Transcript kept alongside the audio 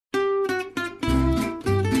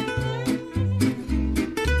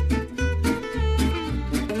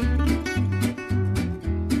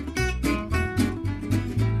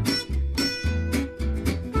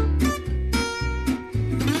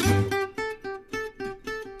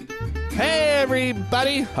Hey,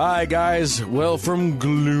 everybody. Hi, guys. Well, from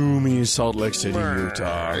gloomy Salt Lake City,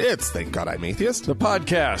 Utah. It's Thank God I'm Atheist. The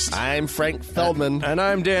podcast. I'm Frank Feldman. And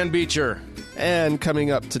I'm Dan Beecher. And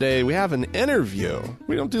coming up today, we have an interview.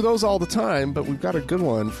 We don't do those all the time, but we've got a good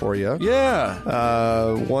one for you. Yeah.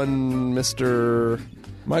 One Mr.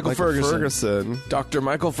 Michael Ferguson. Dr.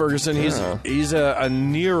 Michael Ferguson. He's a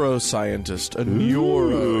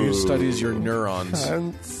neuroscientist. He studies your neurons.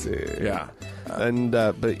 Fancy. Yeah. And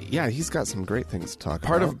but yeah, he's got some great things to talk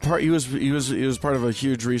about. He was part of a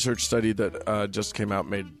huge research study that just came out,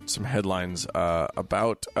 made some headlines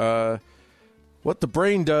about what the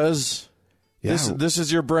brain does. Yeah. This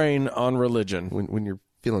is your brain on religion. When you're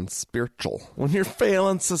feeling spiritual. When you're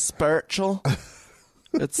feeling so spiritual.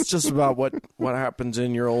 It's just about what happens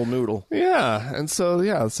in your old noodle. Yeah, and so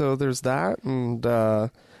there's that, and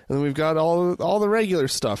then we've got all the regular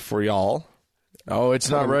stuff for y'all. Oh, it's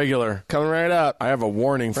not regular. Coming right up. I have a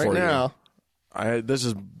warning for right you. now. This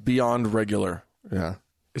is beyond regular. Yeah.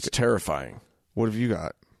 It's terrifying. What have you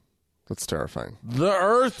got? That's terrifying. The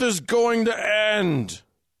Earth is going to end.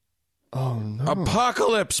 Oh, no.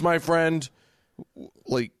 Apocalypse, my friend.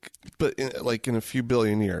 Like in a few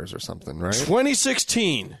billion years or something, right?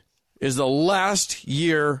 2016 is the last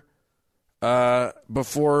year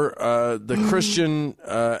before the Christian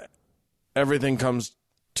everything comes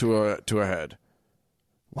to a head.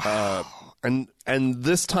 Wow. And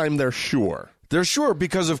this time they're sure. They're sure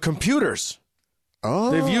because of computers. Oh.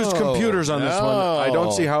 They've used computers on this one. I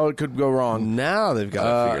don't see how it could go wrong. Now they've got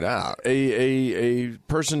it figured out. A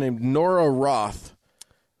person named Nora Roth,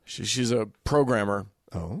 she's a programmer.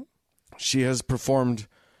 Oh. She has performed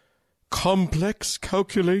complex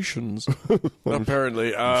calculations,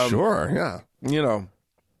 apparently. Sure, yeah. You know,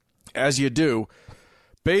 as you do,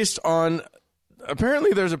 based on...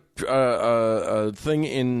 Apparently, there's a thing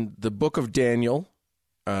in the book of Daniel,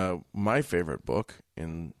 my favorite book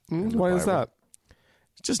in the Why Bible. is that?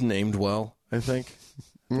 It's just named well, I think.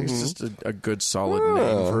 I think it's just a good, solid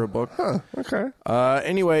name for a book. Huh, okay.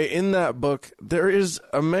 Anyway, in that book, there is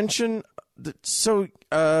a mention... there's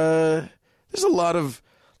a lot of,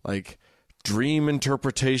 like, dream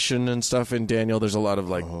interpretation and stuff in Daniel. There's a lot of,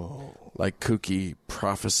 like kooky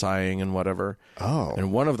prophesying and whatever. Oh.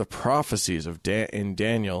 And one of the prophecies of in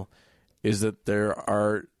Daniel is that there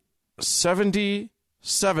are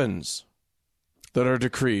 77s that are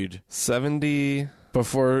decreed 70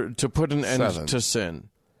 to put an end to sin.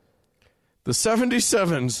 The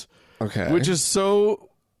 77s, okay, which is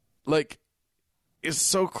so, like, it's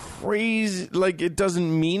so crazy. Like, it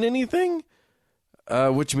doesn't mean anything,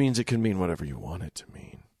 which means it can mean whatever you want it to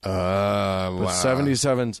mean. Wow.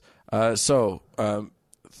 77s.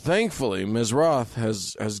 Thankfully, Ms. Roth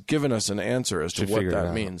has given us an answer as to what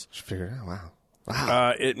that means. She figured it out.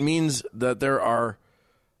 Wow. It means that there are.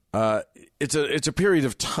 It's a period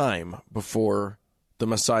of time before the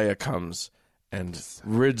Messiah comes and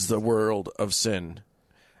rids the world of sin.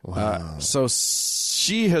 Wow. So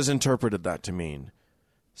she has interpreted that to mean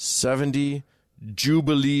 70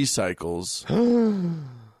 Jubilee cycles.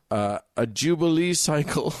 A Jubilee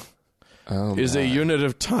cycle is a unit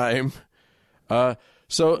of time.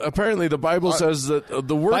 So apparently the Bible says that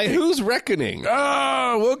the working... By whose reckoning?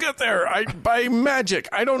 Oh, we'll get there. By magic.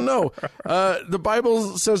 I don't know. The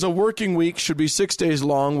Bible says a working week should be 6 days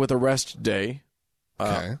long with a rest day.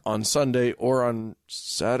 On Sunday or on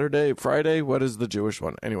Saturday, Friday. What is the Jewish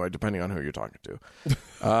one? Anyway, depending on who you're talking to.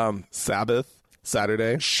 Sabbath,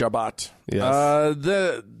 Saturday, Shabbat.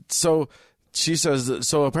 Yes. So she says.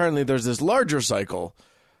 So apparently, there's this larger cycle.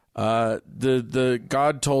 The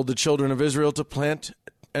God told the children of Israel to plant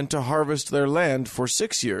and to harvest their land for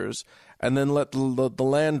 6 years, and then let the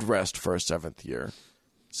land rest for a seventh year.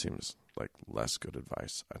 Seems like less good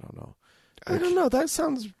advice. I don't know. I don't know. That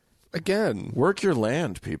sounds. Again, Work your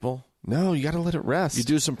land, people. No, you got to let it rest. You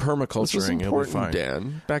do some permaculturing, you'll be fine.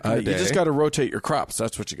 Dan. Back in the day, you just got to rotate your crops.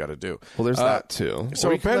 That's what you got to do. Well, there's that too.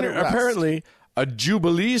 So apparently, a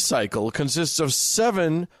Jubilee cycle consists of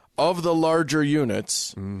 7 of the larger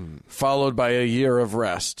units, followed by a year of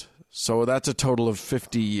rest. So that's a total of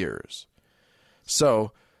 50 years.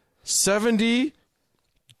 So 70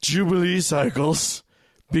 Jubilee cycles,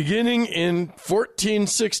 beginning in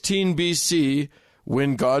 1416 BC.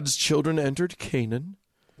 When God's children entered Canaan,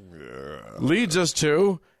 leads us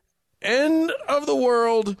to end of the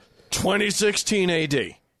world 2016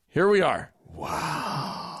 AD. Here we are.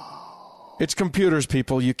 Wow. It's computers,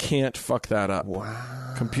 people. You can't fuck that up.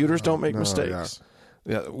 Wow. Computers don't make mistakes.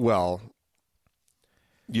 Yeah. Well,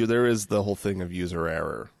 there is the whole thing of user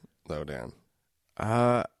error, though, Dan.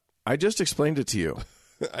 I just explained it to you.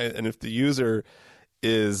 And if the user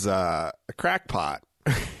is a crackpot...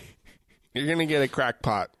 You're going to get a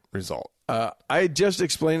crackpot result. I just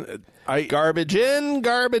explained. Garbage in,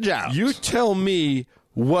 garbage out. You tell me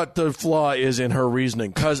what the flaw is in her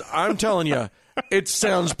reasoning, because I'm telling you, it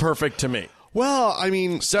sounds perfect to me. Well, I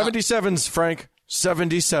mean... 77s, Frank.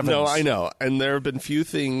 77s. No, I know. And there have been few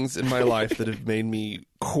things in my life that have made me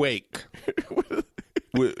quake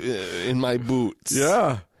in my boots.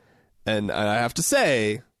 Yeah. And I have to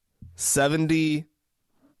say, 77s,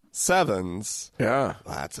 Yeah.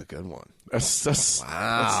 that's a good one.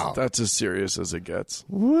 Wow. That's as serious as it gets.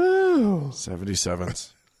 Woo!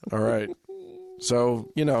 77s. All right.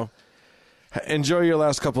 So, enjoy your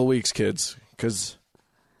last couple weeks, kids, because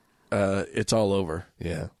it's all over.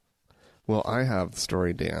 Yeah. Well, I have the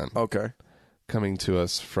story, Dan, Okay. coming to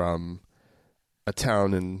us from a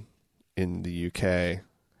town in the UK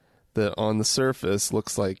that on the surface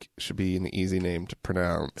looks like should be an easy name to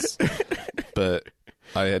pronounce. But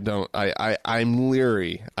I'm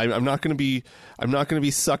leery. I'm not going to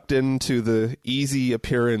be sucked into the easy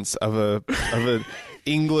appearance of an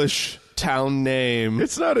English town name.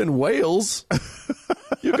 It's not in Wales.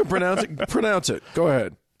 You can pronounce it. Pronounce it. Go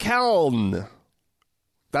ahead. Calne.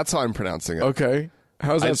 That's how I'm pronouncing it. Okay.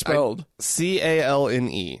 How's that spelled?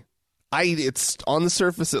 Calne. It's on the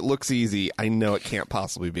surface. It looks easy. I know it can't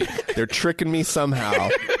possibly be. They're tricking me somehow,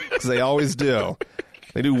 because they always do.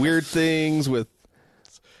 They do weird things with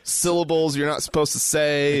syllables you're not supposed to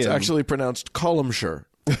say. It's actually pronounced Columnshire.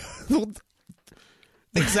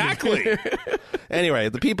 Exactly. Anyway,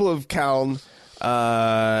 the people of Calne,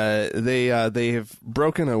 they have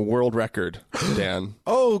broken a world record, Dan.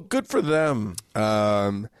 Oh, good for them.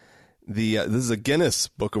 This is a Guinness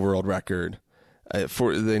Book of World Record.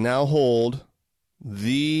 They now hold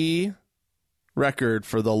the record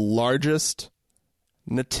for the largest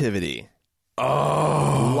nativity.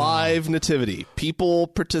 Oh, Live nativity. People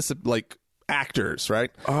participate, like actors,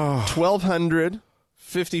 right?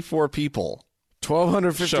 1,254 people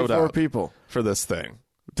 1,254 people for this thing.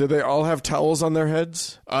 Did they all have towels on their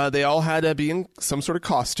heads? They all had to be in some sort of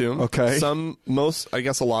costume. Okay. I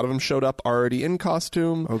guess a lot of them showed up already in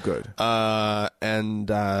costume. Oh, good. And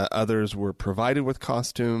others were provided with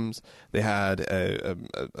costumes. They had a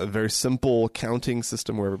very simple counting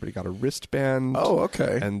system where everybody got a wristband. Oh,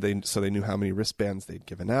 okay. And they knew how many wristbands they'd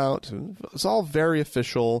given out. It was all very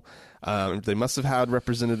official. They must have had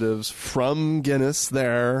representatives from Guinness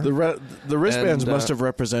there. The wristbands must have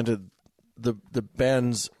represented the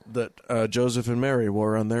bands that Joseph and Mary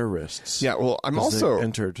wore on their wrists. Yeah, well, I'm also they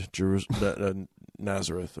entered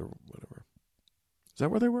Nazareth or whatever. Is that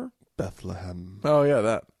where they were? Bethlehem. Oh yeah,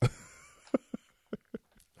 that.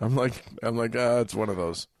 I'm like, it's one of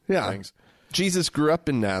those things. Jesus grew up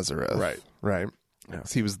in Nazareth. Right. Yeah.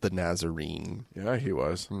 He was the Nazarene. Yeah, he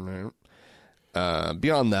was. Right.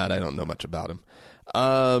 Beyond that, I don't know much about him.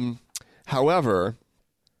 However,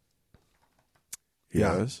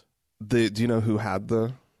 Yes. do you know who had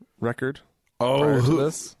the record? Oh, prior to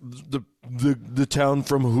this? The town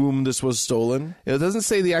from whom this was stolen? It doesn't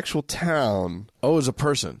say the actual town. Oh, it's a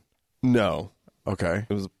person. No, Okay.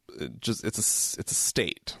 it was it's a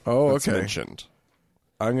state. Oh, that's okay. mentioned.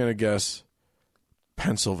 I'm gonna guess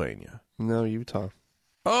Pennsylvania. No, Utah.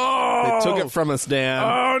 Oh, They took it from us, Dan.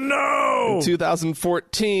 Oh no! In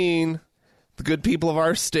 2014, the good people of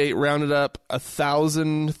our state rounded up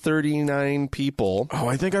 1,039 people. Oh,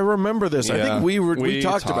 I think I remember this. I think we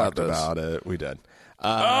talked about this. About it. We did.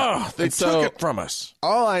 They took it from us.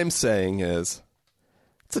 All I'm saying is,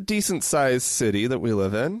 it's a decent-sized city that we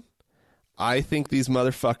live in. I think these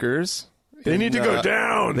motherfuckers... They need to go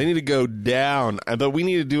down. They need to go down. But we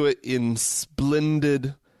need to do it in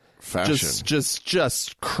splendid fashion.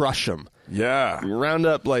 Just crush them. Yeah. Round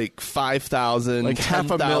up like 5,000, like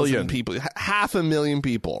 500,000 people. 500,000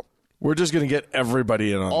 people. We're just going to get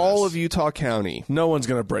everybody in on All this. of Utah County. No one's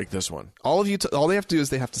going to break this one. All they have to do is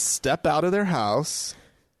they have to step out of their house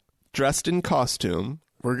dressed in costume.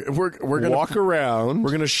 We're going to walk around.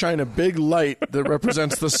 We're going to shine a big light that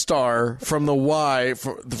represents the star from the Y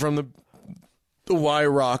from the Y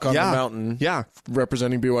rock on the mountain. Yeah.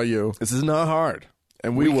 Representing BYU. This is not hard.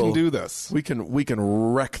 And we will can do this. We can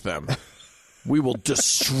wreck them. We will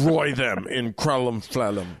destroy them in Kralum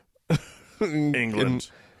Flalum,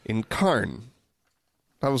 England. In Carn.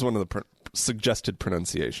 That was one of the suggested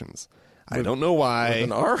pronunciations. I don't know why. With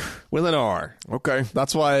an R? With an R. Okay.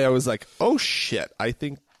 That's why I was like, oh shit, I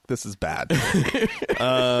think this is bad.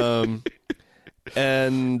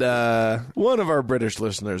 And one of our British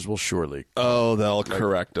listeners will surely. Oh, they'll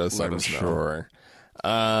correct us, let I'm us know. sure.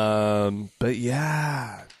 But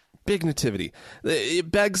yeah, big nativity. It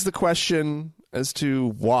begs the question as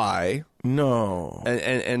to why. No.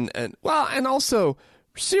 And also,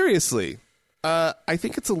 Seriously, I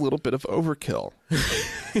think it's a little bit of overkill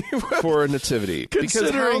for a nativity.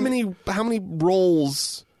 Because how many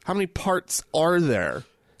roles, how many parts are there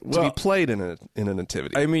to be played in a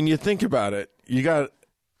nativity? I mean, you think about it. You got,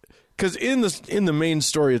 because in the main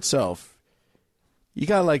story itself, you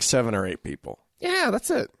got like 7 or 8 people. Yeah, that's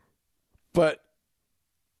it. But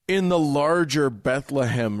in the larger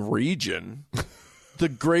Bethlehem region, the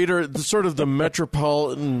greater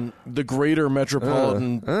metropolitan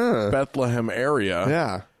Bethlehem area.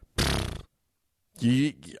 Yeah.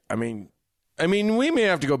 I mean, we may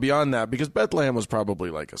have to go beyond that because Bethlehem was probably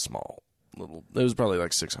like a small little. It was probably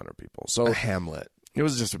like 600 people. So A hamlet. it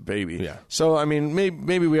was just a baby. Yeah. So I mean,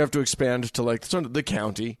 maybe we have to expand to like sort of the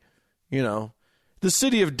county. You know, the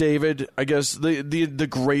city of David. I guess the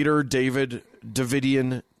greater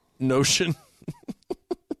Davidian notion.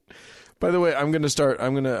 By the way, I'm gonna start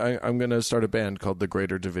a band called the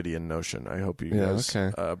Greater Davidian Notion. I hope you guys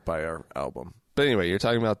buy our album. But anyway, you're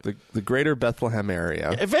talking about the greater Bethlehem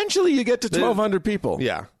area. Eventually, you get to 1,200 people.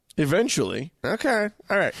 Yeah. Eventually. Okay.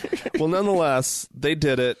 All right. Well, nonetheless, they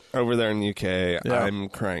did it over there in the UK. Yeah. I'm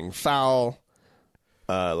crying foul.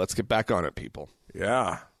 Let's get back on it, people.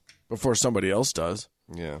 Yeah. Before somebody else does.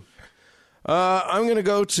 Yeah. I'm gonna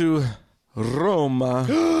go to Roma.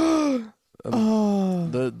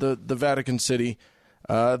 The Vatican City,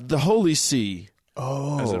 the Holy See,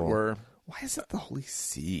 as it were. Why is it the Holy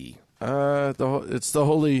See? It's the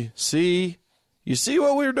Holy See. You see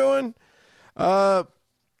what we're doing? The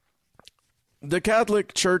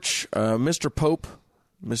Catholic Church, Mr.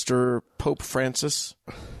 Pope Francis,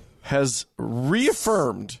 has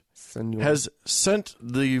reaffirmed, has sent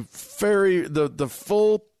the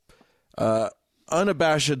full,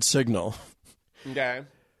 unabashed signal. Okay.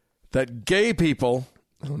 That gay people,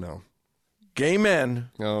 Oh, no. gay men,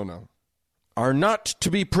 Oh, no. are not to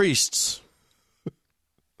be priests.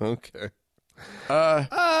 Okay.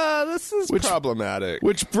 This is problematic.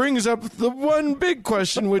 Which brings up the one big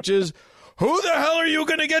question, which is, who the hell are you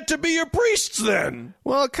going to get to be your priests then?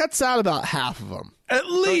 Well, it cuts out about half of them. At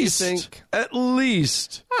least. think? At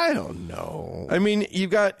least. I don't know. I mean, you've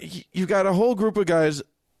got a whole group of guys.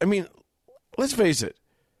 I mean, let's face it.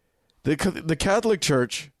 The Catholic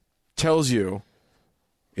Church tells you,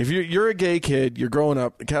 if you're a gay kid, you're growing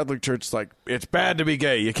up, the Catholic Church is like, it's bad to be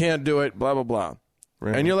gay. You can't do it, blah, blah, blah.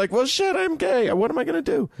 Right. And you're like, well, shit, I'm gay. What am I going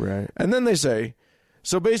to do? Right. And then they say,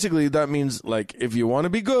 so basically that means, like, if you want to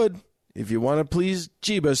be good, if you want to please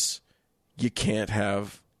Jeebus, you can't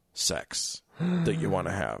have sex that you want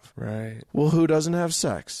to have. Right. Well, who doesn't have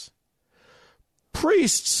sex?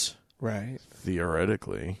 Priests. Right.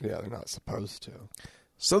 Theoretically. Yeah, they're not supposed to.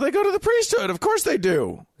 So they go to the priesthood. Of course they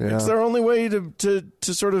do. Yeah. It's their only way to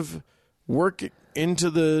sort of work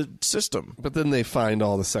into the system. But then they find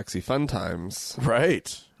all the sexy fun times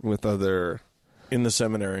Right. with other... In the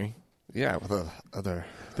seminary. Yeah, with other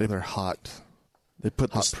hot They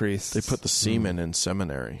put hot priests. They put the semen in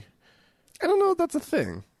seminary. I don't know if that's a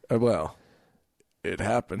thing. Well, it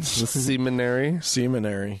happens. The seminary?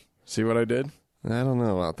 Seminary. See what I did? I don't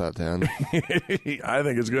know about that, Dan. I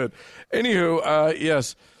think it's good. Anywho,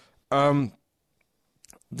 yes.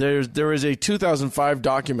 There is a 2005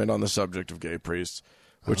 document on the subject of gay priests,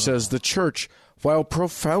 which says the church, while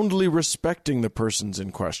profoundly respecting the persons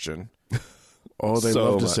in question, they So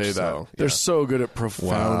love to much say that. so, They're yeah. so good at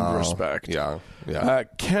profound respect. Yeah.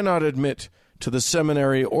 Cannot admit to the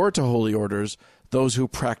seminary or to holy orders those who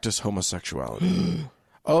practice homosexuality.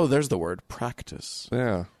 Oh, there's the word, practice.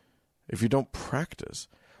 Yeah. If you don't practice.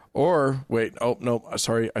 Or, wait, oh, no,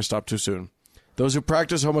 sorry, I stopped too soon. Those who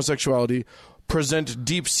practice homosexuality present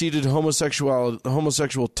deep-seated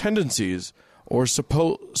homosexual tendencies or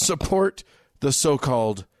support the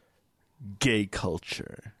so-called gay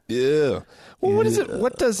culture. Yeah. Well, what is it?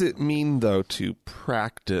 What does it mean, though, to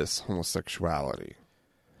practice homosexuality?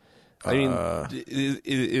 I mean,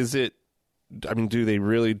 is it... I mean, do they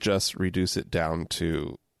really just reduce it down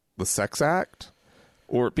to the sex act?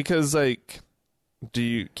 Or because, like,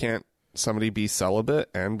 can't somebody be celibate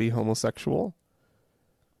and be homosexual?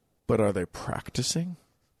 But are they practicing?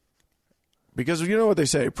 Because you know what they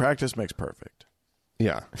say, practice makes perfect.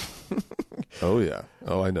 Yeah. Oh, yeah.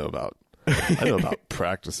 Oh, I know about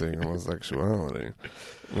practicing homosexuality.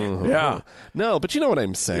 Uh-huh. Yeah. No, but you know what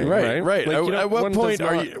I'm saying, right? Right. Like, At what point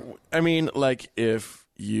are you... I mean, like, if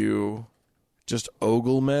you just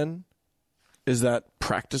ogle men, is that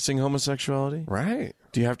practicing homosexuality? Right.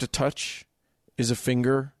 Do you have to touch? Is a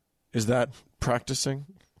finger? Is that practicing?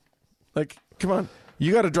 Like, come on.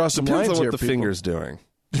 You got to draw some Depends lines on here, what the people. finger's doing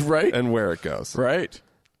Right? and where it goes. Right.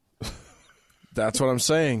 That's what I'm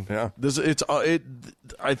saying. Yeah.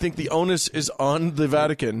 I think the onus is on the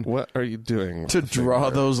Vatican What are you doing to draw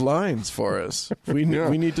those lines for us. We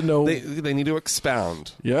need to know. They need to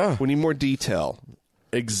expound. Yeah. We need more detail.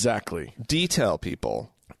 Exactly. Detail,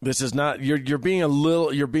 people. This is not. You're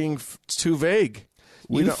being too vague.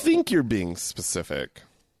 You think you're being specific,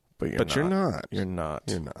 But you're not. You're not.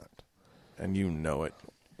 You're not. And you know it.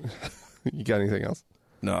 You got anything else?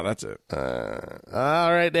 No, that's it.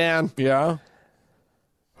 All right, Dan. Yeah.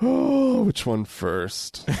 Oh, which one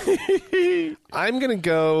first? I'm going to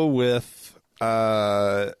go with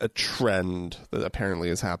a trend that apparently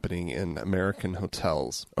is happening in American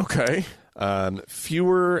hotels. Okay.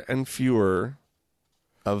 Fewer and fewer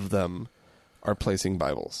of them are placing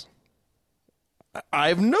Bibles.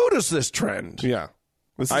 I've noticed this trend. Yeah.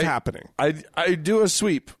 This is happening. I do a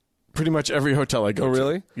sweep pretty much every hotel I go to. Oh,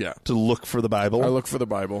 really? Yeah. To look for the Bible? I look for the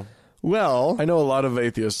Bible. Well, I know a lot of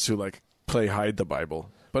atheists who play hide the Bible.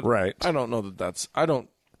 But right. I don't know that's I don't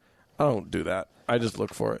do that. I just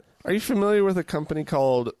look for it. Are you familiar with a company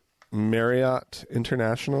called Marriott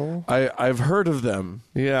International? I've heard of them.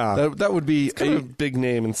 Yeah. That would be Kind of a big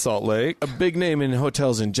name in Salt Lake. a big name in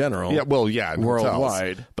hotels in general. Yeah, well, yeah, in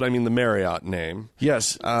worldwide. hotels. But I mean the Marriott name.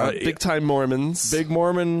 Yes. Big time Mormons. Big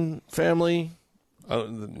Mormon family. They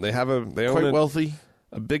own Quite wealthy.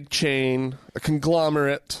 a big chain, a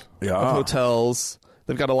conglomerate Yeah. of hotels.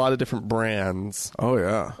 They've got a lot of different brands. Oh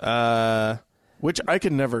yeah. Which I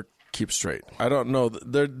can never keep straight. I don't know.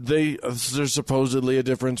 There's supposedly a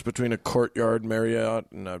difference between a Courtyard Marriott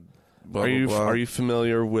and a blah, blah, blah. Are you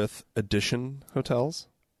familiar with Edition hotels?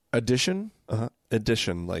 Edition?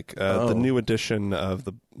 Edition, like the new edition of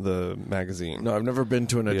the magazine. No, I've never been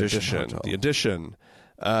to an Edition hotel. The Edition.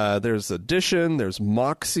 There's Edition. There's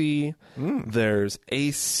Moxie. There's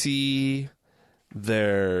AC.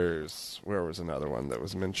 Where was another one that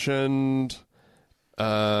was mentioned?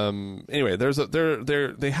 Anyway,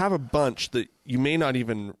 they have a bunch that you may not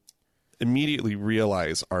even immediately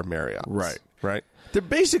realize are Marriott. Right. They're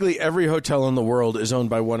basically every hotel in the world is owned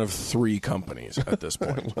by one of 3 companies at this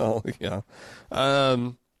point. Well, yeah.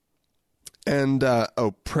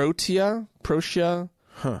 Protea, Protea,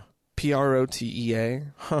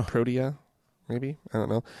 Protea, maybe, I don't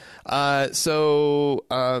know. So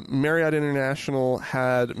Marriott International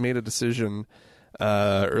had made a decision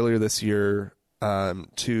earlier this year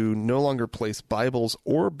to no longer place Bibles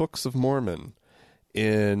or Books of Mormon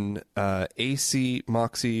in AC,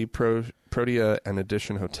 Moxie, Protea, and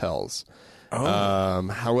Edition hotels.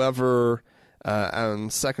 However, on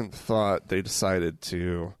second thought, they decided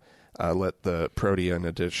to let the Protea and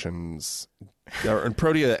Editions, or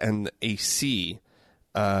Protea and AC,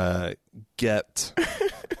 get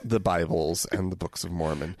the Bibles and the Books of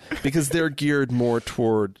Mormon because they're geared more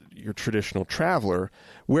toward your traditional traveler,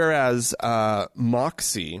 whereas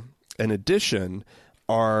Moxie and Edition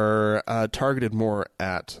are targeted more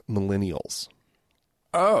at millennials.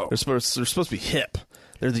 Oh. They're supposed to be hip.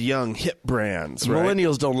 They're the young hip brands, right?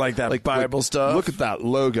 Millennials don't like that Bible stuff. Look at that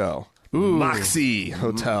logo. Ooh. Moxie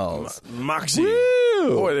Hotels. Moxie.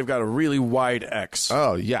 Woo! Boy, they've got a really wide X.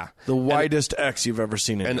 Oh, yeah. The widest X you've ever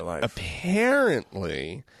seen in your life.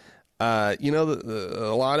 Apparently, a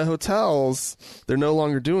lot of hotels, they're no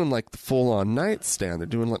longer doing like the full-on nightstand. They're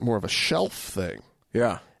doing like more of a shelf thing.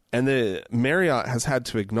 Yeah. And the Marriott has had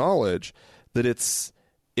to acknowledge that it's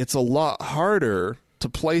a lot harder to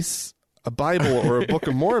place a Bible or a Book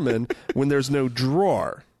of Mormon when there's no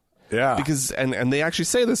drawer. Yeah. Because and they actually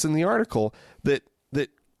say this in the article that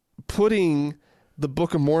putting the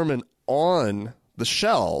Book of Mormon on the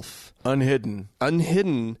shelf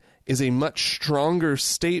unhidden is a much stronger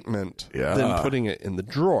statement than putting it in the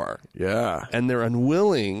drawer. Yeah. And they're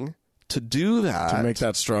unwilling to do that. To make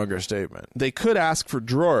that stronger statement. They could ask for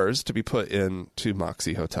drawers to be put into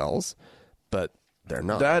Moxie hotels, but they're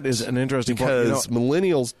not. That is an interesting point. Because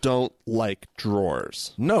millennials don't like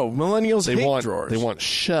drawers. No, millennials hate drawers. They want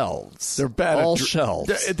shelves. They're bad all at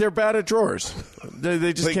shelves. They're bad at drawers.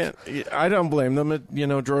 They just can't. I don't blame them.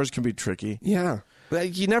 Drawers can be tricky. Yeah.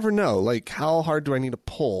 You never know. Like, how hard do I need to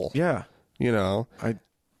pull? Yeah.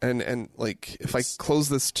 And like, if I close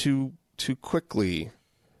this too quickly,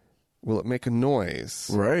 will it make a noise?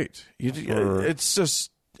 Right.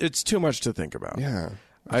 It's too much to think about. Yeah.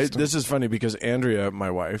 This is funny because Andrea, my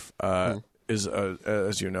wife, is,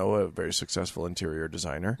 as you know, a very successful interior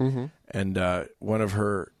designer. Mm-hmm. And one of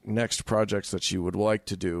her next projects that she would like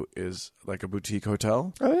to do is like a boutique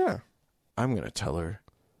hotel. Oh, yeah. I'm going to tell her,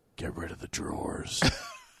 get rid of the drawers.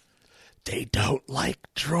 they don't like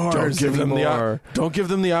drawers Don't give anymore. don't give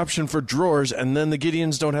them the option for drawers, and then the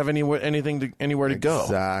Gideons don't have anywhere to go.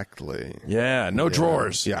 Exactly. Yeah, no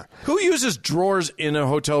drawers. Yeah. Who uses drawers in a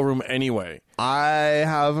hotel room anyway? I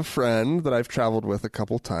have a friend that I've traveled with a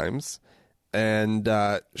couple times, and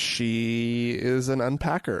she is an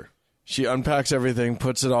unpacker. She unpacks everything,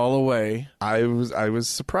 puts it all away, I was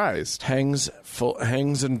surprised. hangs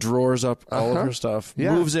and drawers up all of her stuff,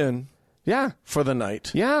 Yeah. moves in Yeah. for the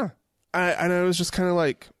night. Yeah. And I was just kind of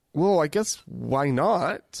like, well, I guess why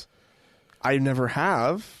not? I never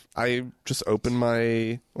have. I just open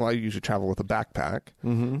I usually travel with a backpack.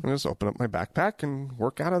 Mm-hmm. And just open up my backpack and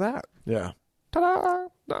work out of that. Yeah. Ta-da!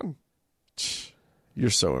 Done. You're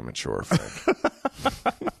so immature, Frank.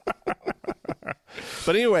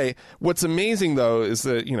 But anyway, what's amazing though is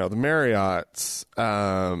that, the Marriotts,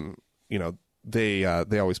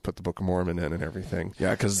 they always put the Book of Mormon in and everything.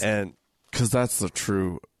 Yeah, because that's the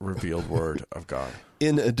true revealed word of God.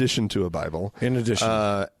 In addition to a Bible. In addition.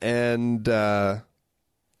 And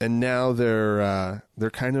now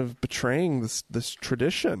they're kind of betraying this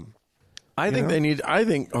tradition. I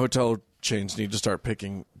think hotel chains need to start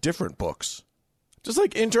picking different books. Just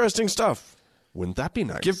like interesting stuff. Wouldn't that be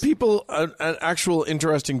nice? Give people an actual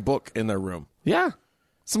interesting book in their room. Yeah.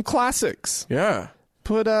 Some classics. Yeah.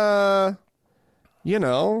 Put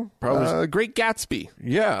Probably- Great Gatsby.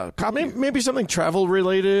 Yeah. Maybe something travel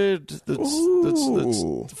related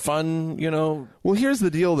that's fun, Well, here's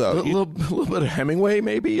the deal though. A little bit of Hemingway,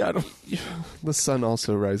 maybe. I don't. The sun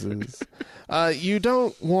also rises. You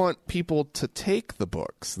don't want people to take the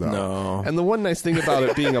books, though. No. And the one nice thing about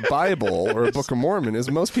it being a Bible or a Book of Mormon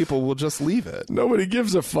is most people will just leave it. Nobody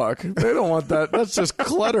gives a fuck. They don't want that. That's just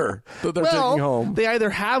clutter that they're taking home. They either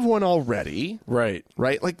have one already, Right.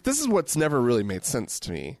 right? Like, this is what's never really made sense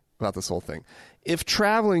to me about this whole thing. If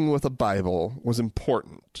traveling with a Bible was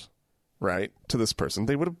important, right, to this person,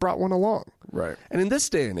 they would have brought one along. Right. And in this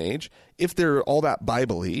day and age, if they're all that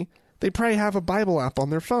Bible-y, they probably have a Bible app on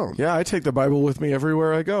their phone. Yeah, I take the Bible with me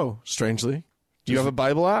everywhere I go, strangely. Do you have a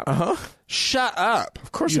Bible app? Uh-huh. Shut up.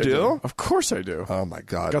 Of course you I do. Of course I do. Oh, my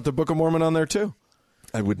God. Got the Book of Mormon on there, too.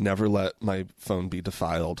 I would never let my phone be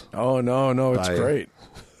defiled. Oh, no, it's By- great.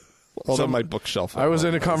 Although my bookshelf. I was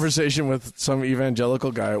in a conversation with some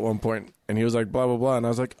evangelical guy at one point, and he was like, blah, blah, blah. And I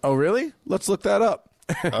was like, oh, really? Let's look that up.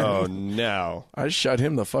 Oh, no. I shut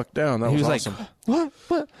him the fuck down. That was awesome. Like,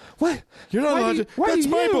 what? You're not allowed to. That's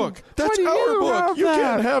my book. That's our book. You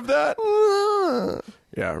can't have that.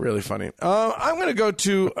 Yeah, really funny. I'm going to go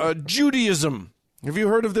to Judaism. Have you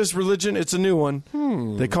heard of this religion? It's a new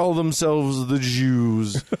one. They call themselves the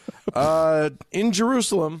Jews. In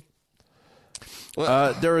Jerusalem,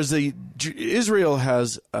 there is Israel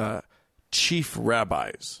has chief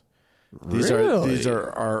rabbis. These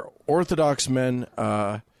are Orthodox men.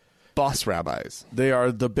 Boss rabbis. They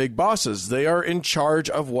are the big bosses. They are in charge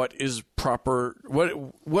of what is proper,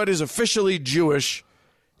 what is officially Jewish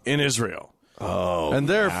in Israel. Oh, And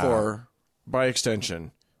therefore, by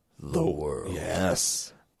extension, the world.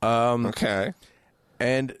 Yes. Okay.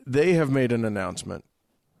 And they have made an announcement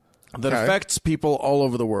that Okay. affects people all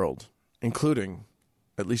over the world, including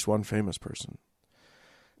at least one famous person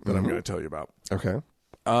that I'm going to tell you about. Okay.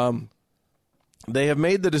 They have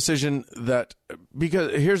made the decision that,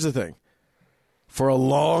 because here's the thing, for a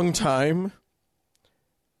long time,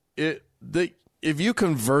 if you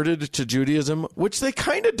converted to Judaism, which they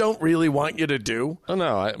kind of don't really want you to do, Oh,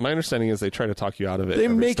 no. My understanding is they try to talk you out of it. they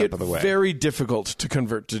every make step it of the way. very difficult to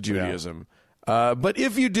convert to Judaism. But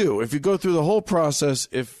if you go through the whole process,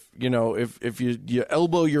 if you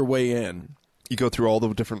elbow your way in, You go through all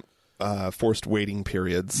the different forced waiting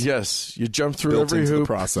periods. yes, you jump through Built every into the hoop.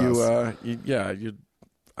 process.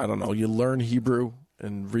 You learn Hebrew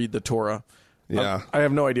and read the Torah. Yeah. I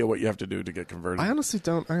have no idea what you have to do to get converted. I honestly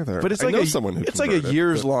don't either. But it's I like know someone who it's like a converted,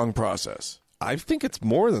 years but long process. I think it's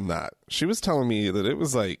more than that. She was telling me that it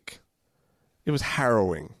was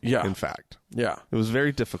harrowing. Yeah. In fact, Yeah. it was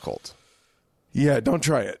very difficult. Yeah, don't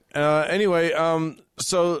try it. Anyway,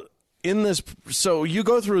 so you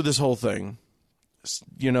go through this whole thing.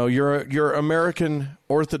 Your American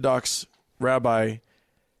Orthodox rabbi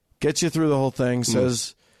gets you through the whole thing,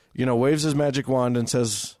 says, waves his magic wand and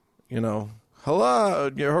says, hello,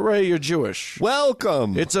 hooray, you're Jewish.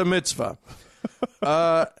 Welcome. It's a mitzvah.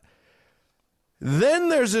 Then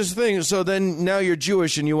there's this thing. So then now you're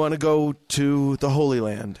Jewish and you want to go to the Holy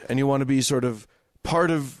Land and you want to be sort of part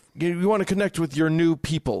of, you want to connect with your new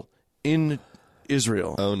people in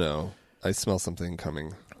Israel. Oh no, I smell something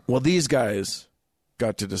coming. Well, these guys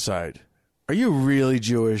got to decide, are you really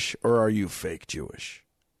Jewish or are you fake Jewish?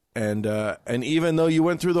 And even though you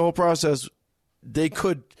went through the whole process, they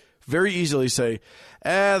could very easily say,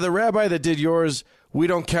 the rabbi that did yours, we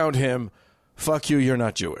don't count him. Fuck you, you're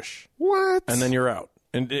not Jewish. What? And then you're out.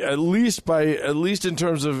 And at least in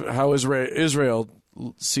terms of how Israel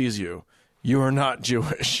sees you, you are not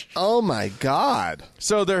Jewish. Oh my God!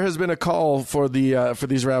 So there has been a call for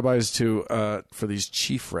these rabbis for these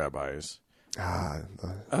chief rabbis,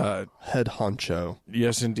 head honcho.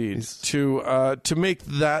 yes, indeed, to make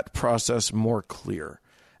that process more clear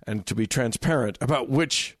and to be transparent about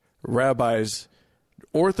which rabbis,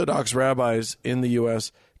 Orthodox rabbis in the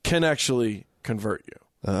U.S. can actually convert you.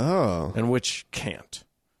 Oh, And which can't.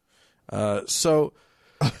 So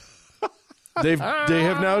they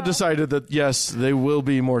have now decided that yes, they will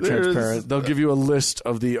be more transparent. They'll give you a list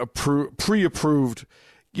of the pre-approved.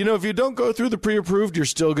 You know, if you don't go through the pre-approved, you're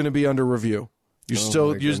still going to be under review. There's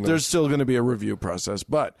still going to be a review process.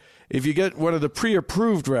 But if you get one of the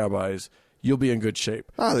pre-approved rabbis, you'll be in good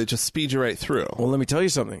shape. oh, they just speed you right through. Well, let me tell you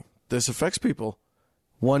something. This affects people.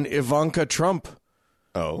 One Ivanka Trump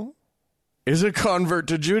Oh, is a convert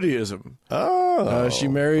to Judaism. oh, She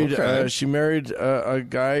married okay. a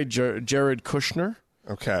guy, Jared Kushner,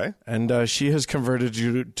 Okay. and she has converted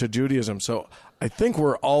to Judaism. So I think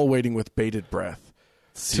we're all waiting with bated breath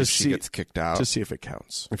See if she gets kicked out. to see if it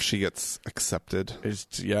counts. If she gets accepted.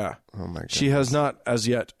 Yeah. Oh my God. She has not as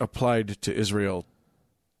yet applied to Israel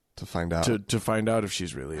To find out. to find out if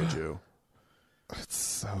she's really a Jew. It's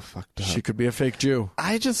so fucked up. She could be a fake Jew.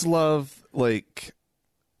 I just love, like,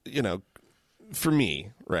 you know, for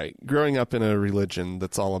me, right, growing up in a religion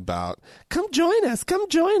that's all about, come join us.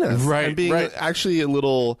 Right, And being right. actually a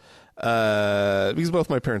little, because both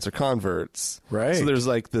my parents are converts. Right. So there's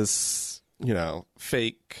like this, you know,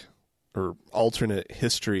 fake or alternate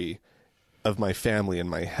history of my family in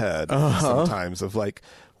my head sometimes of like,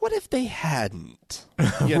 what if they hadn't?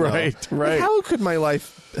 You know? Right. Like, how could my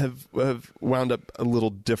life have wound up a little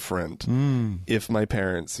different if my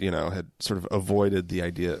parents, you know, had sort of avoided the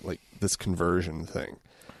idea, like this conversion thing?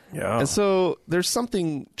 Yeah. And so there's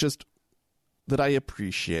something just that I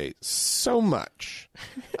appreciate so much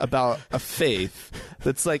about a faith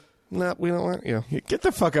that's like, no, we don't want you. Get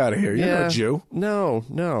the fuck out of here. You're no Jew. No,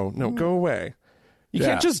 go away. You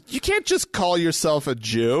can't just call yourself a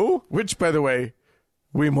Jew. Which, by the way,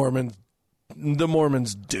 the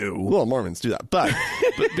Mormons do. Well, Mormons do that, but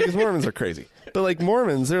because Mormons are crazy. But like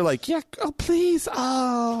Mormons, they're like, yeah, oh please,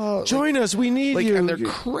 Join us. We need you. and they're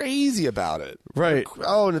crazy about it, Right.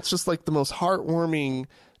 And it's just like the most heartwarming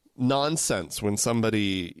nonsense when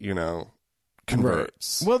somebody, you know,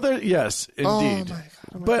 converts. Well, yes, indeed. my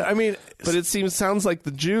God. But I mean, But sounds like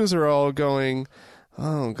the Jews are all going,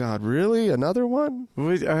 oh God, really? Another one?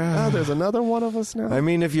 There's another one of us now. I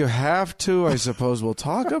mean, if you have to, I suppose we'll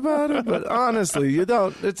talk about it. But honestly, you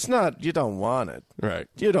don't. It's not. You don't want it. Right.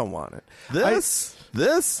 You don't want it.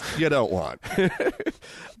 This you don't want.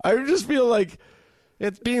 I just feel like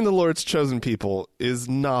It's being the Lord's chosen people is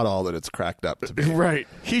not all that it's cracked up to be. right.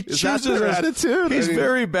 He Is chooses that their attitude? He's I mean-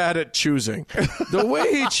 very bad at choosing. The way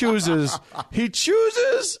he chooses,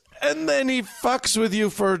 and then he fucks with you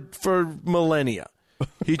for millennia.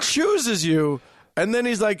 He chooses you, and then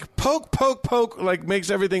he's like poke, like makes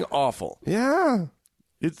everything awful. Yeah.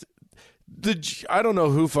 It's I don't know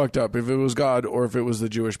who fucked up, if it was God or if it was the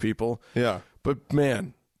Jewish people. Yeah. But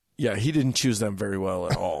man, yeah, he didn't choose them very well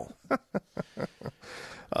at all.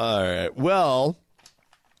 All right. Well,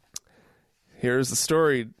 here's the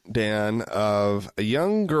story, Dan, of a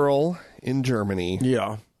young girl in Germany,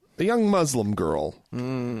 Yeah. a young Muslim girl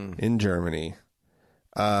in Germany,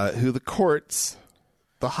 who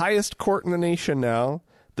the highest court in the nation now,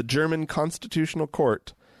 the German Constitutional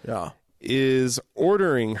Court, Yeah. is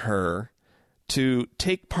ordering her to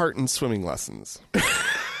take part in swimming lessons.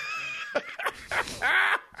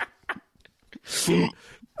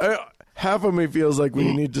 Half of me feels like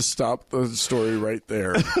we need to stop the story right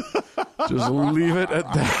there. Just leave it at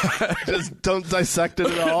that. Just don't dissect it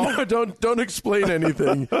at all. No, don't explain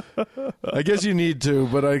anything. I guess you need to,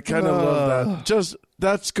 but I kind of love that.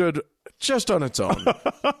 That's good just on its own.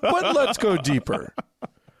 But let's go deeper.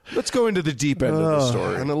 Let's go into the deep end of the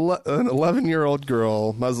story. An 11-year-old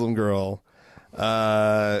girl, Muslim girl,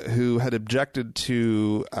 who had objected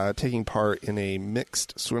to taking part in a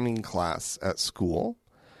mixed swimming class at school,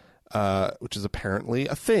 which is apparently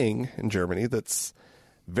a thing in Germany that's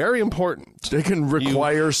very important. They can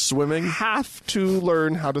require swimming. Have to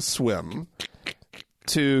learn how to swim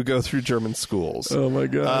to go through German schools. Oh my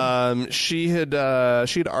god! She had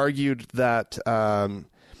argued that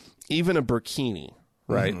even a burkini,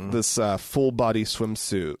 right, this full body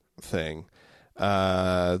swimsuit thing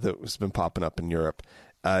that has been popping up in Europe,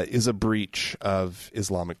 is a breach of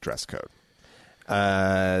Islamic dress code.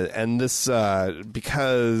 And this,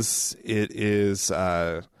 because it is,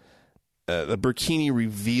 the burkini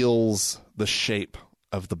reveals the shape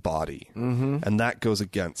of the body, and that goes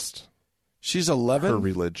against She's 11? her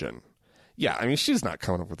religion. Yeah, I mean, she's not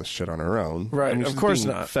coming up with this shit on her own. Right, I mean, of she's course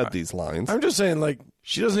being not. fed these lines. I'm just saying, like,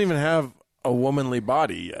 she doesn't even have a womanly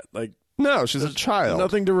body yet. Like, No, she's a child.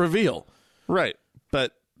 nothing to reveal. Right,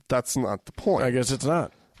 but that's not the point. I guess it's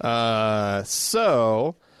not.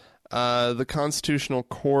 So the Constitutional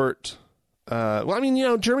Court. Well, I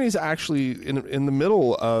mean, Germany's actually in the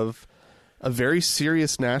middle of a very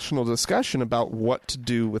serious national discussion about what to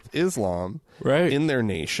do with Islam Right. in their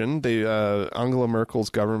nation. They Angela Merkel's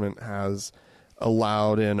government has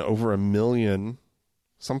allowed in over 1 million,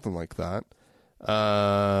 something like that,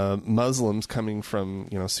 Muslims coming from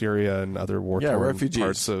Syria and other war-torn refugees.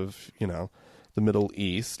 parts of the Middle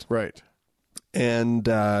East. Right. And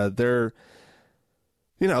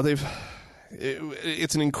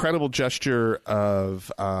it's an incredible gesture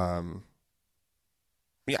of,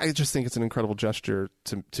 I just think it's an incredible gesture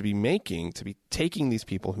to be taking these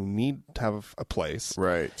people who need to have a place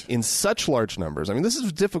Right. in such large numbers. I mean, this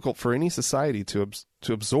is difficult for any society to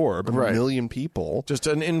absorb a Right. million people Just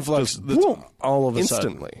an influx Just, that's boom, all of a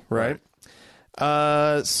instantly, sudden. right?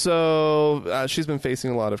 So she's been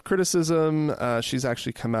facing a lot of criticism. She's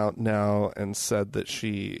actually come out now and said that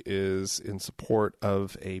she is in support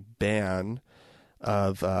of a ban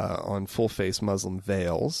of on full face Muslim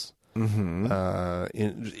veils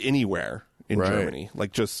anywhere in Right. Germany.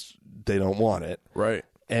 Like, just they don't want it. Right.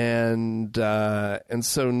 And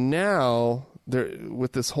so now there,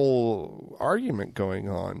 with this whole argument going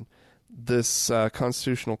on, this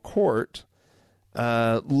Constitutional Court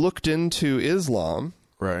looked into Islam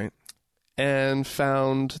Right. and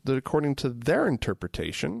found that according to their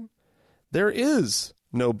interpretation, there is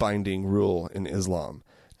no binding rule in Islam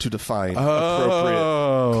to define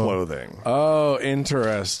appropriate clothing. Oh,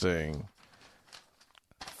 interesting.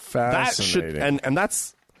 That should, Fascinating. and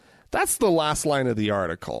that's the last line of the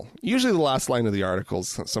article. Usually the last line of the article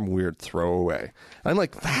is some weird throwaway. I'm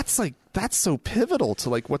like, that's so pivotal to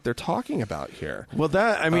like what they're talking about here. Well,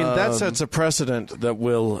 that sets a precedent that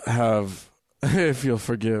will have, if you'll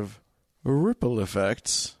forgive, ripple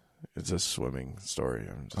effects. It's a swimming story.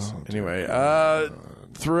 Anyway,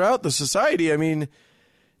 throughout the society, I mean,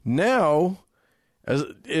 now,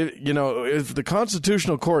 if the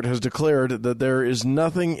Constitutional Court has declared that there is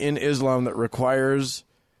nothing in Islam that requires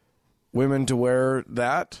women to wear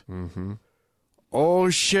that, oh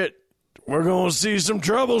shit, we're gonna see some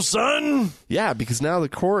trouble, son. Yeah, because now the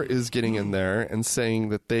court is getting in there and saying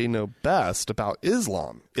that they know best about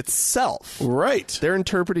Islam itself. Right. They're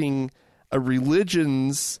interpreting a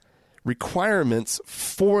religion's requirements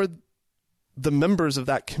for the members of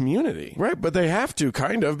that community. Right, but they have to,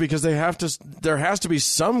 kind of, because there has to be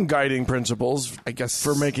some guiding principles, I guess,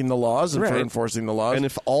 for making the laws and for Right. enforcing the laws. And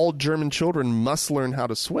if all German children must learn how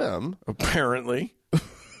to swim, apparently,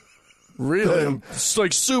 really, it's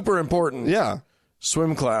like super important. yeah,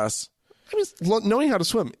 Swim class. I mean, knowing how to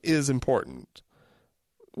swim is important.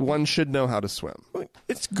 One should know how to swim.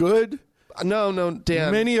 It's good. No,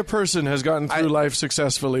 Dan. Many a person has gotten through life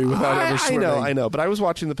successfully without ever swimming. I know, but I was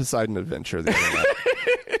watching the Poseidon Adventure the other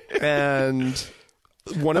night, and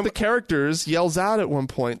one of the characters yells out at one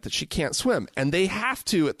point that she can't swim, and they have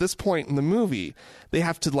to, at this point in the movie, they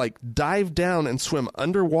have to like dive down and swim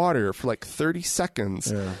underwater for like 30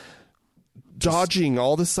 seconds, dodging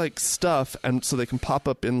all this like stuff, and so they can pop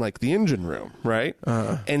up in like the engine room, right?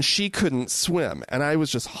 And she couldn't swim, and I was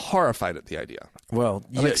just horrified at the idea. Well,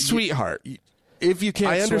 I'm like, sweetheart, if you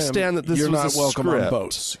can't I understand swim, that this you're was not a welcome on script,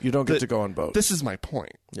 boats. You don't get to go on boats. This is my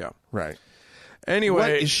point. Yeah. Right. Anyway,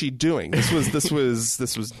 What is she doing? This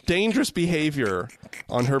was dangerous behavior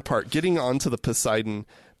on her part, getting onto the Poseidon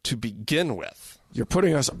to begin with. you're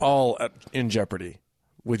putting us all in jeopardy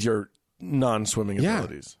with your non-swimming Yeah.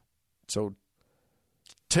 abilities. So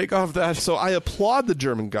take off that. So I applaud the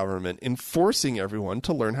German government in forcing everyone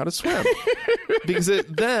to learn how to swim, because it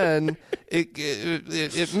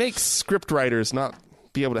makes script writers not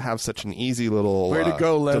be able to have such an easy little Way to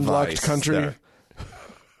go, landlocked device country. there.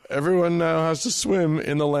 Everyone now has to swim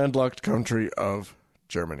in the landlocked country of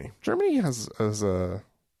Germany. Germany has they're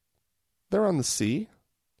on the sea.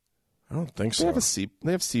 I don't think They so. have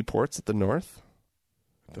They have seaports at the north.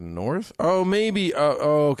 The north? Oh, maybe.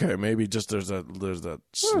 Okay. Maybe just there's that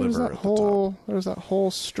sliver there's that at the top. whole there's that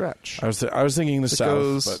whole stretch. I was thinking the It south,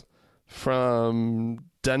 goes but from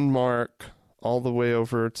Denmark all the way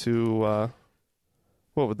over to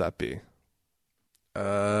what would that be?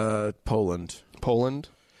 Poland. Poland.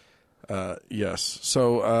 Yes.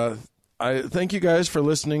 So I thank you guys for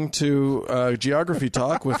listening to Geography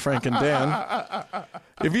Talk with Frank and Dan.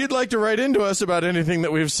 If you'd like to write into us about anything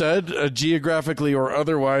that we've said, geographically or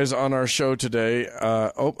otherwise, on our show today,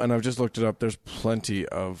 and I've just looked it up. There's plenty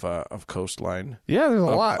of coastline. Yeah, there's a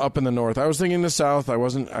lot. Up in the north. I was thinking the south. I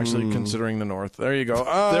wasn't actually considering the north. There you go.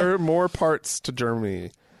 There are more parts to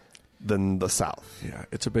Germany than the south. Yeah,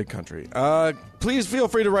 it's a big country. Please feel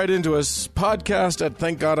free to write into us, podcast at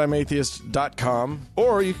thankgodimatheist.com.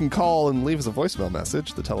 Or you can call and leave us a voicemail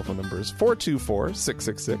message. The telephone number is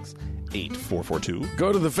 424-666-8442.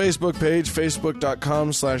 Go to the Facebook page,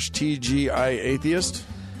 facebook.com/TGIAtheist.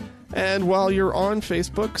 And while you're on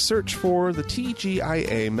Facebook, search for the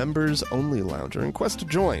TGIA Members Only Lounge and request to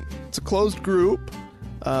join. It's a closed group,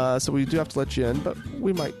 so we do have to let you in, but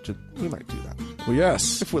we might do that. Well,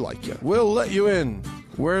 yes. If we like you. We'll let you in.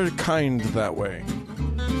 We're kind that way.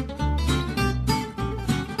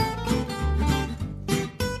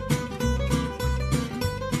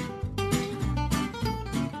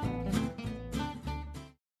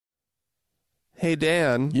 Hey,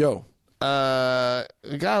 Dan. Yo. We got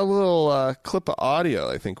a little clip of audio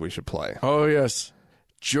I think we should play. Oh, yes.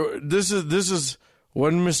 This is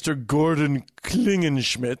one Mr. Gordon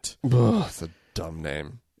Klingenschmidt. Ugh, it's a dumb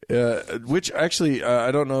name. Which actually,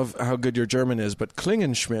 I don't know how good your German is, but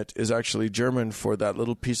Klingenschmidt is actually German for that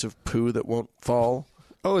little piece of poo that won't fall.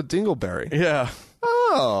 Oh, a dingleberry. Yeah.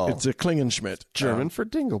 Oh. It's a Klingenschmidt. German for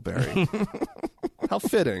dingleberry. How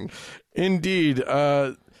fitting. Indeed.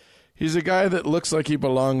 He's a guy that looks like he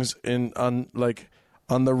belongs on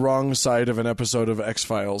the wrong side of an episode of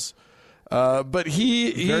X-Files. But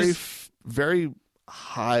he's very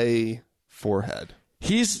high forehead.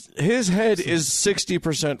 His head is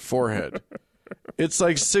 60% forehead. It's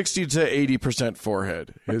like 60 to 80%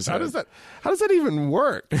 forehead. How does that even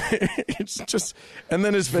work? It's just, and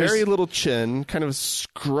then his face, very little chin, kind of a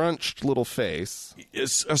scrunched little face.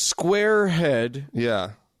 It's a square head.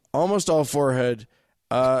 Yeah, almost all forehead.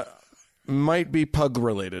 Might be pug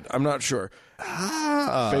related. I'm not sure.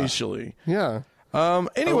 Facially, yeah.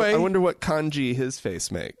 Anyway, I wonder what kanji his face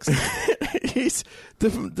makes. He's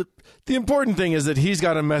the important thing is that he's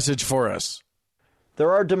got a message for us.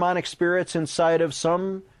 There are demonic spirits inside of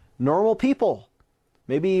some normal people,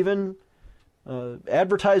 maybe even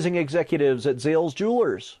advertising executives at Zales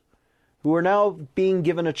Jewelers, who are now being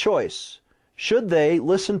given a choice. Should they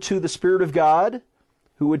listen to the Spirit of God,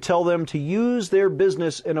 who would tell them to use their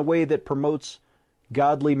business in a way that promotes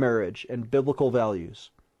godly marriage and biblical values?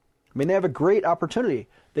 I mean, they have a great opportunity.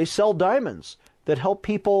 They sell diamonds that help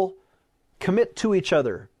people commit to each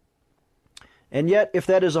other. And yet, if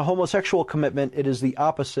that is a homosexual commitment, it is the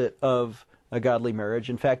opposite of a godly marriage.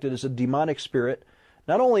 In fact, it is a demonic spirit,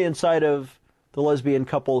 not only inside of the lesbian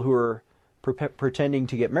couple who are pretending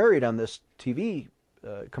to get married on this TV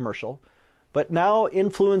commercial, but now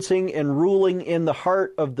influencing and ruling in the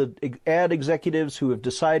heart of the ad executives who have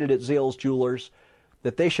decided at Zales Jewelers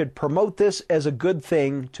that they should promote this as a good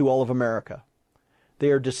thing to all of America.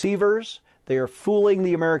 They are deceivers. They are fooling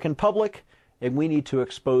the American public, and we need to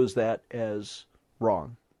expose that as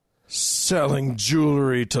wrong. Selling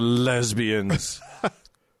jewelry to lesbians.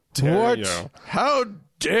 What? You. How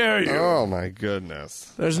dare you? Oh, my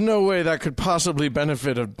goodness. There's no way that could possibly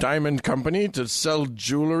benefit a diamond company to sell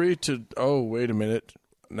jewelry to... Oh, wait a minute.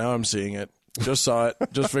 Now I'm seeing it. Just saw it.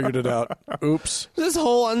 Just figured it out. Oops. This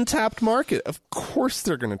whole untapped market. Of course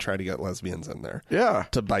they're going to try to get lesbians in there. Yeah.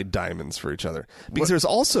 To buy diamonds for each other. Because there's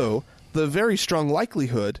also the very strong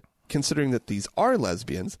likelihood, considering that these are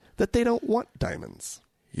lesbians, that they don't want diamonds.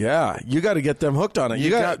 Yeah, you got to get them hooked on it.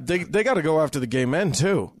 They got to go after the gay men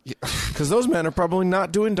too, because those men are probably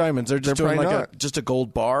not doing diamonds. They're just doing like just a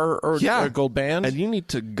gold bar or a gold band. And you need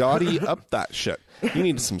to gaudy up that shit. You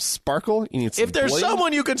need some sparkle. You need some. If there's bling.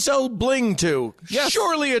 someone you can sell bling to,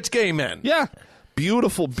 surely it's gay men. Yeah,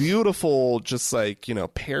 beautiful, beautiful, just like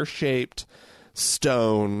pear-shaped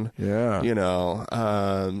stone. Yeah,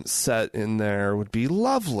 set in there would be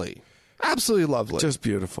lovely, absolutely lovely, just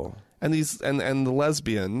beautiful. And these and the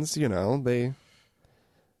lesbians, they.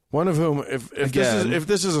 One of whom, if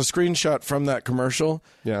this is a screenshot from that commercial,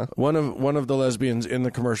 yeah, one of the lesbians in the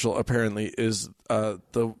commercial apparently is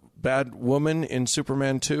the bad woman in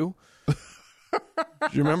Superman 2. Do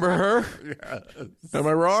you remember her? Yeah. Am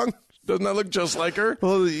I wrong? Doesn't that look just like her?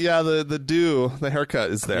 Well, yeah, the haircut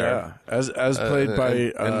is there. Yeah, as played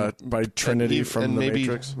by Trinity from the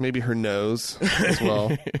Matrix. Maybe her nose as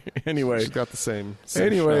well. Anyway, she's got the same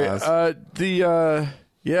anyway,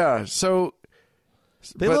 so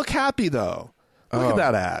they look happy though. Look at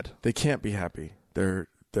that ad. They can't be happy. They're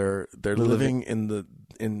living in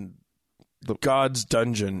God's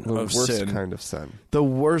dungeon the of worst sin. kind of sin. The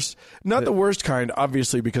worst, not the worst kind,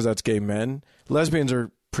 obviously, because that's gay men. Lesbians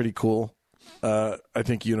are pretty cool. I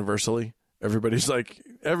think universally, everybody's like,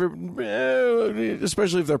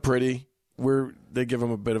 especially if they're pretty, they give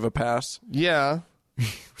them a bit of a pass. Yeah.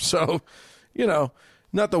 So,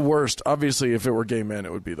 not the worst. Obviously, if it were gay men,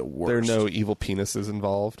 it would be the worst. There are no evil penises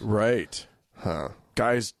involved. Right. Huh.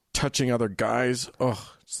 Guys touching other guys.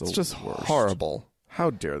 Oh, it's just worst. horrible. How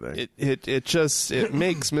dare they? It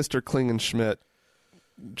makes Mr. Klingenschmidt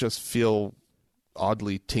just feel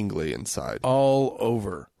oddly tingly inside. All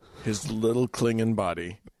over his little Klingon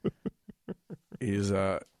body.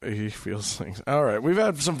 He feels things. All right, we've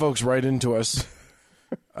had some folks write into us,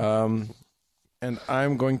 and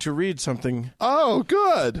I'm going to read something. Oh,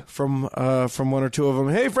 good. From one or two of them.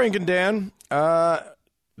 Hey, Frank and Dan,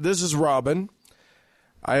 this is Robin.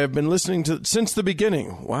 I have been listening to since the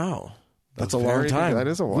beginning. Wow. That's a long time. That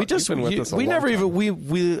is a long time.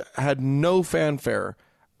 We had no fanfare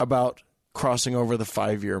about crossing over the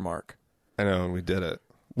 5-year mark. I know, and we did it.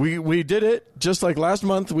 We did it just like last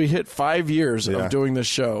month. We hit 5 years of doing this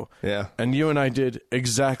show. Yeah. And you and I did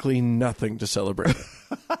exactly nothing to celebrate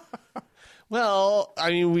it. Well,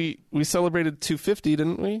 I mean, we celebrated 250,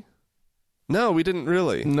 didn't we? No, we didn't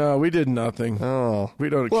really. No, we did nothing. Oh. We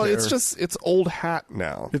don't Well, care. it's old hat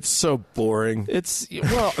now. It's so boring.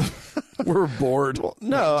 Well, we're bored. Well,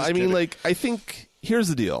 no, I mean, I think here's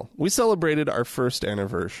the deal. We celebrated our first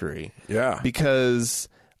anniversary. Yeah. Because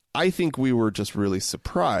I think we were just really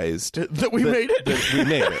surprised that we made it. That we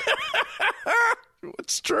made it.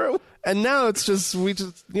 It's true. And now it's just,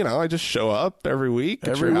 I just show up every week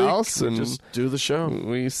at your house and just do the show.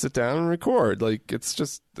 We sit down and record. It's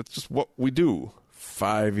just what we do.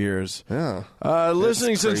 5 years. Yeah.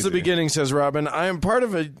 Listening since the beginning, says Robin. I am part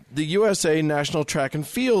of the USA National Track and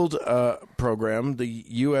Field program, the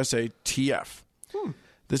USATF.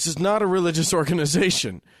 This is not a religious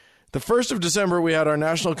organization. The 1st of December, we had our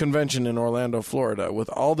national convention in Orlando, Florida, with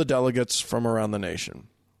all the delegates from around the nation.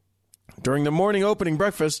 During the morning opening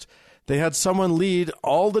breakfast, they had someone lead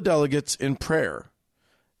all the delegates in prayer.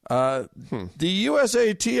 The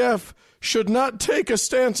USATF should not take a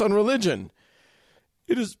stance on religion.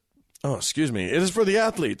 It is for the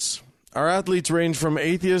athletes. Our athletes range from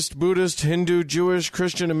atheist, Buddhist, Hindu, Jewish,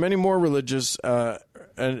 Christian, and many more religious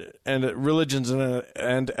and religions and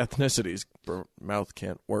ethnicities. Mouth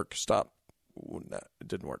can't work. Stop. It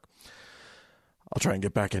didn't work. I'll try and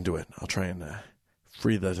get back into it. I'll try and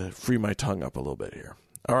free my tongue up a little bit here.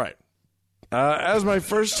 All right. As my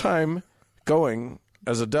first time going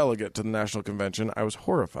as a delegate to the National Convention, I was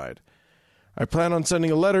horrified. I plan on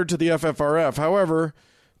sending a letter to the FFRF. However,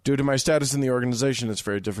 due to my status in the organization, it's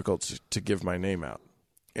very difficult to give my name out.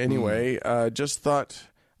 Anyway, just thought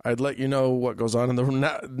I'd let you know what goes on in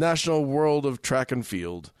the national world of track and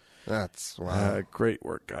field. That's wow. Great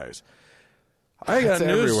work, guys. I got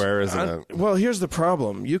news everywhere, isn't it? Well, here's the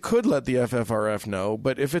problem. You could let the FFRF know,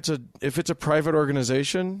 but if it's a private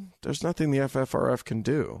organization, there's nothing the FFRF can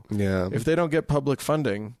do. Yeah. If they don't get public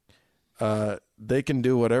funding, they can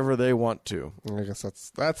do whatever they want to. I guess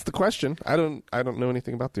that's the question. I don't know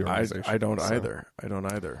anything about the organization. I don't either.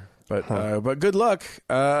 But good luck.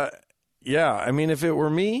 Yeah, I mean, if it were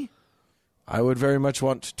me, I would very much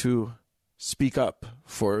want to speak up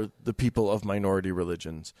for the people of minority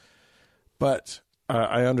religions. But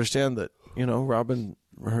I understand that, Robin,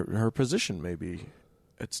 her position may be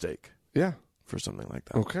at stake. Yeah. For something like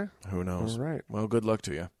that. Okay. Who knows? All right. Well, good luck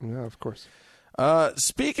to you. Yeah, of course.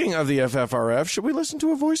 Speaking of the FFRF, should we listen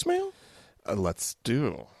to a voicemail? Let's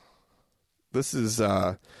do. This is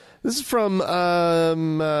from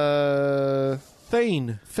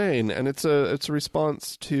Thane, and it's a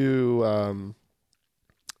response to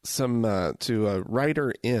to a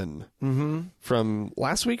writer in from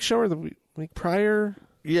last week's show or the week prior.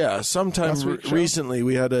 Yeah, sometime recently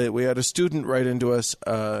we had a student write into us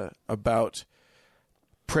about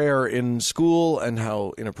prayer in school and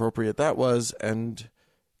how inappropriate that was, and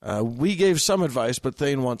we gave some advice, but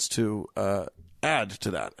Thane wants to add to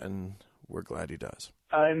that, and we're glad he does.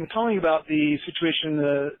 I'm calling about the situation,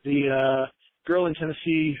 the girl in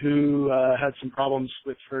Tennessee who had some problems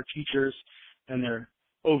with her teachers and their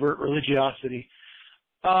overt religiosity.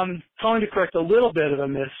 Calling to correct a little bit of a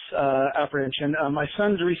misapprehension. My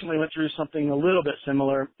son recently went through something a little bit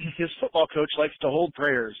similar. His football coach likes to hold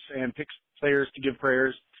prayers and picks players to give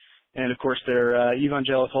prayers. And, of course, they're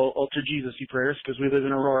evangelical, ultra-Jesus-y prayers because we live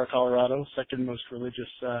in Aurora, Colorado, second most religious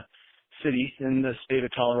city in the state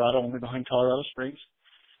of Colorado, only behind Colorado Springs.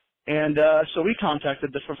 And so we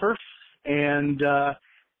contacted the FFRF, and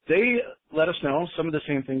they let us know some of the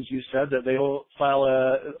same things you said, that they'll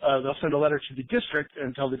they'll send a letter to the district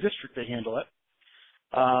and tell the district they handle it,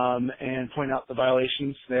 and point out the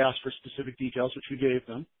violations. They asked for specific details, which we gave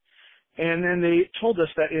them. And then they told us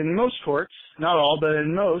that in most courts, not all, but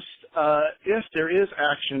in most, if there is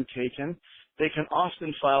action taken, they can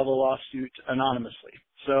often file the lawsuit anonymously.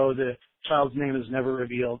 So the child's name is never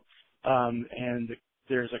revealed, and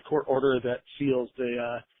there's a court order that seals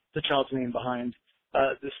the child's name behind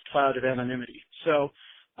this cloud of anonymity. So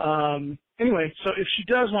anyway, so if she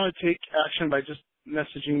does want to take action by just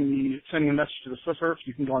sending a message to the SLFR,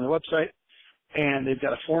 you can go on their website, and they've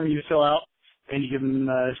got a form you fill out, and you give them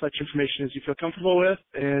as much information as you feel comfortable with,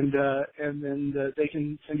 and then they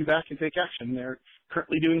can send you back and take action. They're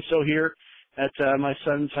currently doing so here at my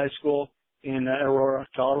son's high school in Aurora,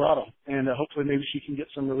 Colorado, and hopefully maybe she can get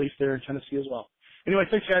some relief there in Tennessee as well. Anyway,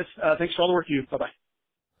 thanks, guys. Thanks for all the work you do. Bye-bye.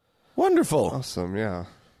 Wonderful. Awesome, yeah.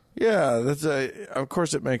 Yeah, that's of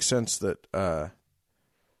course it makes sense that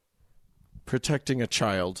protecting a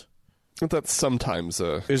child That's sometimes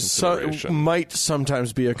a consideration. might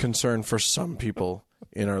sometimes be a concern for some people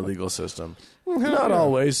in our legal system. Not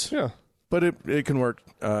always, Yeah. but it can work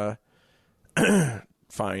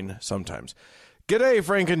fine sometimes. G'day,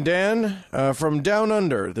 Frank and Dan from Down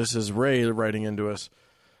Under. This is Ray writing into us.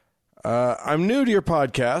 I'm new to your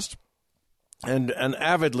podcast and an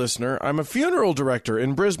avid listener. I'm a funeral director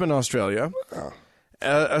in Brisbane, Australia,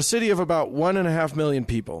 a city of about 1.5 million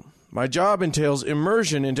people. My job entails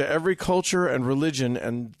immersion into every culture and religion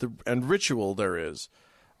and ritual there is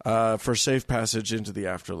for safe passage into the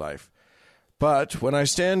afterlife. But when I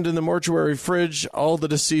stand in the mortuary fridge, all the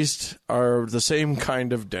deceased are the same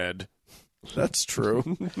kind of dead. That's true.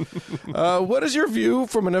 What is your view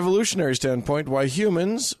from an evolutionary standpoint why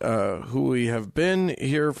humans, who we have been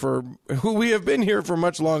here for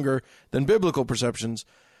much longer than biblical perceptions,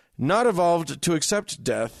 not evolved to accept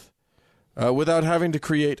death without having to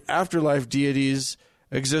create afterlife deities,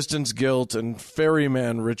 existence guilt, and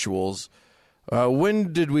ferryman rituals?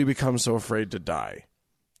 When did we become so afraid to die?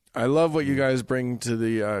 I love what you guys bring to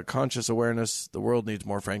the conscious awareness. The world needs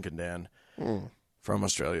more Frank and Dan. From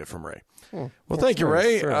Australia, from Ray. Well, thank you,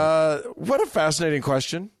 Ray. What a fascinating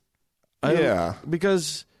question. Yeah.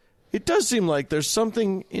 Because it does seem like there's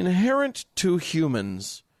something inherent to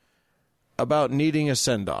humans about needing a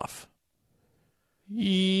send-off.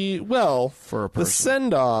 Well, for a person. The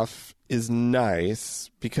send-off is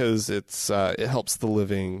nice because it helps the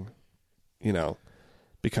living,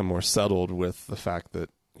 become more settled with the fact that,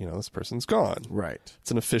 this person's gone. Right.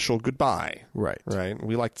 It's an official goodbye. Right. Right?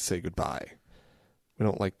 We like to say goodbye. We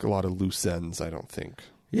don't like a lot of loose ends, I don't think.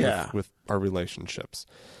 Yeah. With our relationships.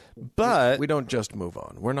 But we don't just move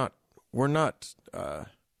on. We're not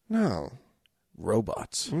no.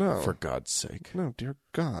 robots. No. For God's sake. No, dear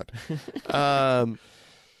God.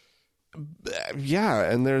 Yeah,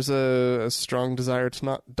 and there's a strong desire to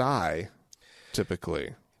not die,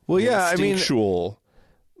 typically. Well, yeah, I mean, instinctual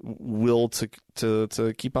will to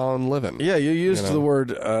keep on living. Yeah, you used the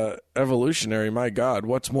word evolutionary. My God,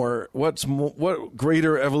 what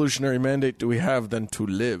greater evolutionary mandate do we have than to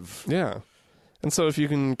live? Yeah. And so if you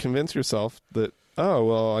can convince yourself that, oh,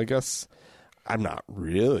 well, I guess I'm not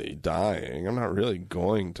really dying. I'm not really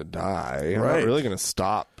going to die. I'm not really going to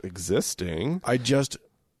stop existing. I just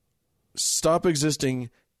stop existing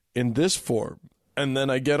in this form. And then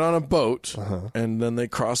I get on a boat, and then they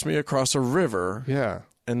cross me across a river. Yeah.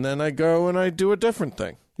 And then I go and I do a different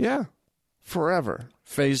thing. Yeah. Forever.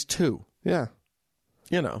 Phase 2. Yeah.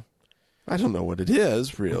 I don't know what it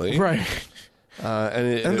is, really. Right.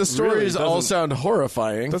 And the stories really all sound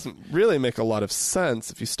horrifying. Doesn't really make a lot of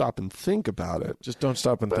sense if you stop and think about it. Just don't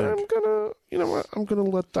stop and But think. I'm gonna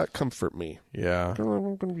let that comfort me. Yeah.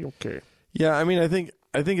 I'm gonna be okay. Yeah, I mean, I think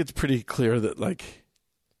it's pretty clear that,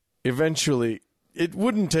 eventually, it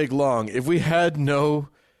wouldn't take long if we had no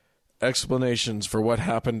explanations for what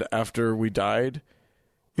happened after we died.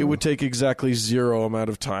 It would take exactly zero amount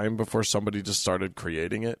of time before somebody just started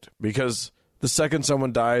creating it. Because the second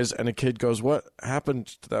someone dies and a kid goes, what happened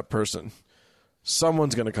to that person?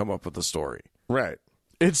 Someone's going to come up with a story. Right.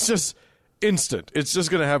 It's just instant. It's just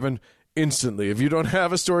going to happen instantly. If you don't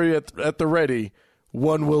have a story at the ready,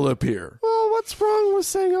 one will appear. Well, what's wrong with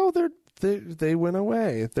saying, oh, they went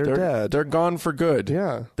away. They're dead. They're gone for good.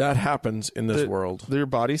 Yeah. That happens in this world. Your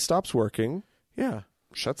body stops working. Yeah.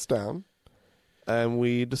 Shuts down. And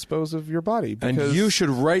we dispose of your body. And you should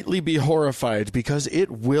rightly be horrified because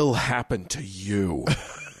it will happen to you,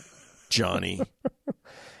 Johnny.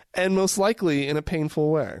 And most likely in a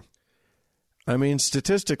painful way. I mean,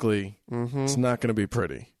 statistically, it's not going to be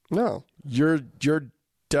pretty. No. Your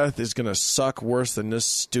death is going to suck worse than this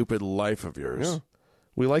stupid life of yours. Yeah.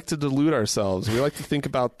 We like to delude ourselves. We like to think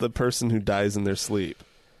about the person who dies in their sleep.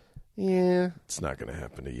 Yeah. It's not going to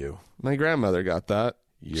happen to you. My grandmother got that.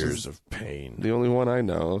 Years of pain. The only one I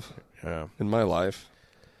know of Yeah. in my life.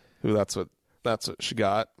 Who that's what she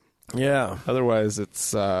got. Yeah. Otherwise,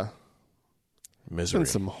 it's Misery. been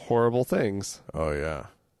some horrible things. Oh, yeah.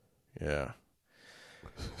 Yeah.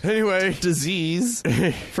 Anyway. Disease,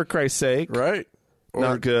 for Christ's sake. Right?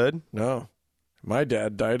 Not good. No. My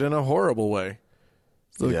dad died in a horrible way.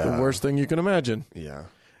 It's like Yeah. the worst thing you can imagine. Yeah.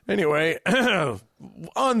 Anyway,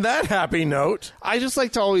 on that happy note. I just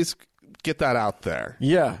like to always get that out there.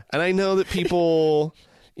 Yeah. And I know that people,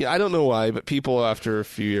 I don't know why, but people after a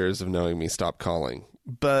few years of knowing me stop calling.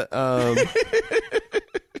 But I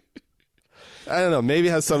don't know. Maybe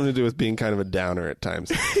it has something to do with being kind of a downer at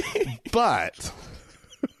times. But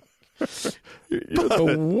You're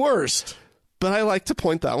the worst. But I like to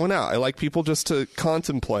point that one out. I like people just to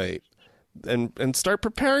contemplate and start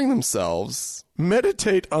preparing themselves.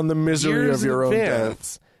 Meditate on the misery Years of your in own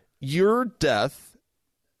advance. death. Your death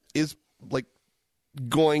is like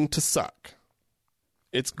going to suck.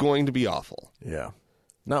 It's going to be awful. Yeah.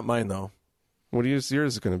 Not mine, though. What is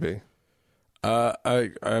yours going to be?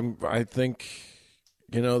 I think,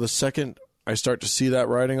 the second I start to see that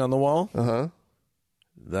writing on the wall,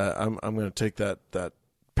 that I'm going to take that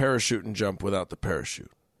parachute and jump without the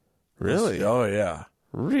parachute. Really? Oh, yeah.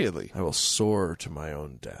 Really? I will soar to my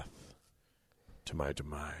own death, to my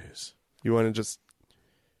demise. You want to just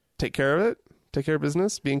take care of it? Take care of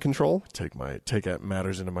business? Be in control? Take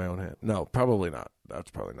matters into my own hand. No, probably not.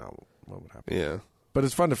 That's probably not what would happen. Yeah. But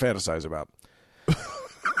it's fun to fantasize about.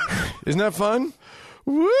 Isn't that fun?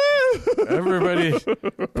 Woo! Everybody,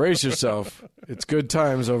 brace yourself. It's good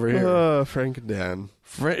times over here. Frank and Dan.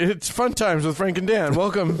 It's Fun Times with Frank and Dan.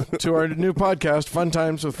 Welcome to our new podcast, Fun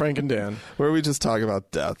Times with Frank and Dan, Where we just talk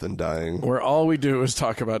about death and dying. where all we do is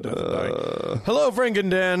talk about death and dying. Hello, Frank and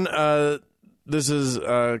Dan. This is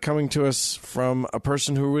coming to us from a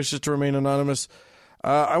person who wishes to remain anonymous.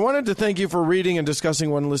 I wanted to thank you for reading and discussing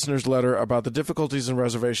one listener's letter about the difficulties and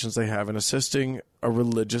reservations they have in assisting a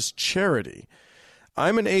religious charity.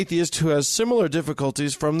 I'm an atheist who has similar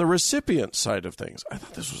difficulties from the recipient side of things. I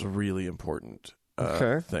thought this was a really important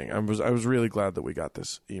thing. I was really glad that we got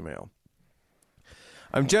this email.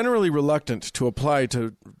 I'm generally reluctant to apply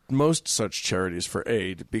to most such charities for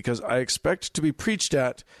aid because I expect to be preached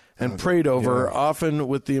at and prayed over, often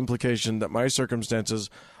with the implication that my circumstances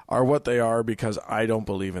are what they are because I don't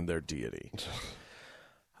believe in their deity.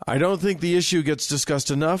 I don't think the issue gets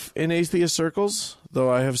discussed enough in atheist circles,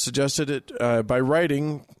 though I have suggested it by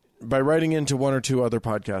writing into one or two other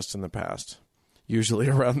podcasts in the past, usually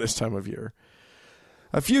around this time of year.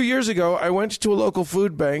 A few years ago, I went to a local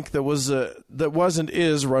food bank that was and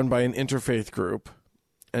is run by an interfaith group,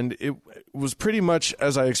 and it was pretty much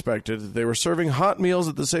as I expected. They were serving hot meals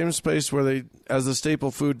at the same space as the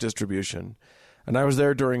staple food distribution, and I was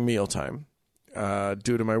there during mealtime.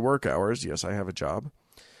 Due to my work hours, yes, I have a job.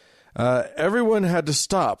 Everyone had to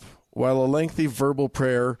stop while a lengthy verbal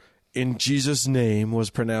prayer in Jesus' name was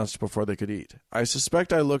pronounced before they could eat. I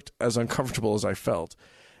suspect I looked as uncomfortable as I felt,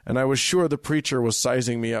 and I was sure the preacher was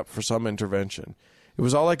sizing me up for some intervention. It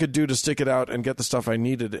was all I could do to stick it out and get the stuff I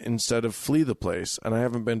needed instead of flee the place, and I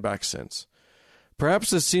haven't been back since. Perhaps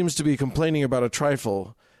this seems to be complaining about a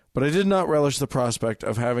trifle, but I did not relish the prospect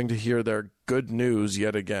of having to hear their good news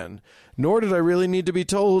yet again, nor did I really need to be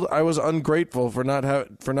told I was ungrateful for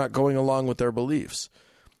not going along with their beliefs.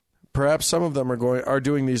 Perhaps some of them are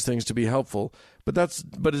doing these things to be helpful, but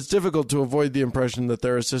it's difficult to avoid the impression that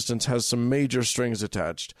their assistance has some major strings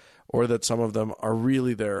attached, or that some of them are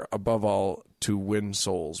really there above all to win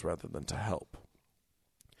souls rather than to help.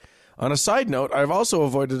 On a side note, I've also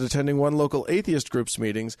avoided attending one local atheist group's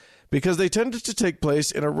meetings because they tended to take place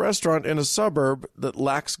in a restaurant in a suburb that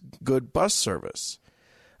lacks good bus service.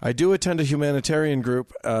 I do attend a humanitarian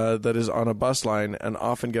group that is on a bus line and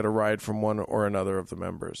often get a ride from one or another of the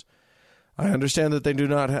members. I understand that they do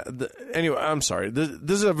not have... Anyway, I'm sorry. This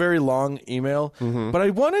is a very long email, but I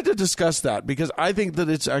wanted to discuss that because I think that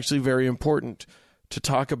it's actually very important to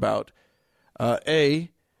talk about,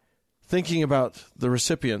 thinking about the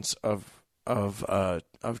recipients of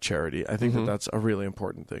charity. I think that that's a really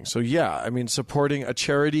important thing. So yeah, I mean, supporting a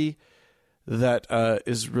charity that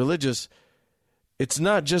is religious, it's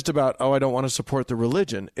not just about, I don't want to support the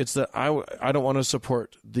religion. It's that I don't want to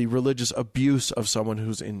support the religious abuse of someone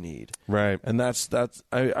who's in need. Right. And that's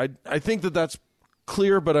I think that that's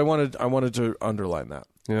clear, but I wanted to underline that.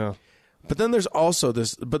 Yeah. But then there's also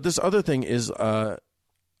this other thing is a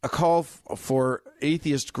call for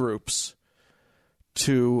atheist groups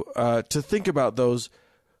to think about those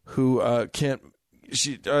who can't.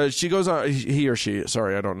 She goes on. He or she.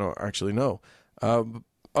 Sorry, I don't know. Actually, no. I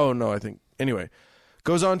think anyway.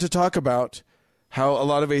 Goes on to talk about how a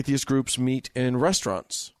lot of atheist groups meet in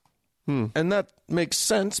restaurants, and that makes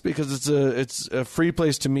sense because it's a free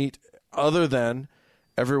place to meet. Other than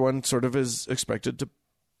everyone sort of is expected to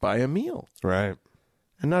buy a meal, Right.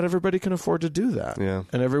 and not everybody can afford to do that. Yeah.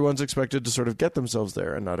 And everyone's expected to sort of get themselves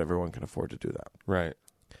there, and not everyone can afford to do that. Right.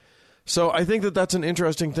 So I think that that's an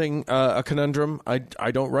interesting thing, a conundrum.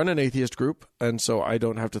 I don't run an atheist group, and so I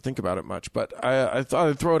don't have to think about it much. But I thought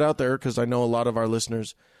I'd throw it out there because I know a lot of our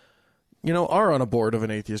listeners, are on a board of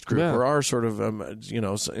an atheist group or are sort of,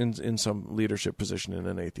 in some leadership position in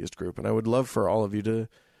an atheist group. And I would love for all of you to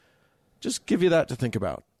just give you that to think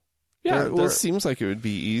about. Yeah, it seems like it would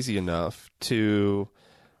be easy enough to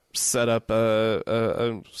set up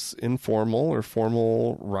a informal or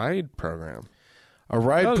formal ride program. A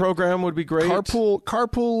ride program would be great.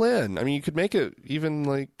 Carpool in. I mean, you could make it even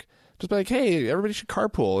like just be like, hey, everybody should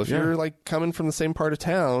carpool. If you're like coming from the same part of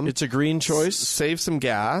town, it's a green choice. Save some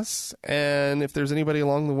gas, and if there's anybody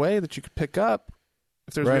along the way that you could pick up,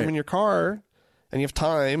 if there's room in your car, and you have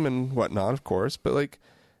time and whatnot, of course. But like,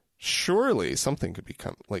 surely something could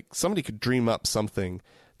become like somebody could dream up something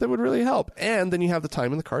that would really help, and then you have the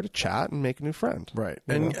time in the car to chat and make a new friend. Right,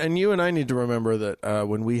 and you and I need to remember that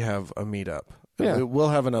when we have a meetup. Yeah, we'll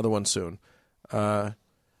have another one soon. We'll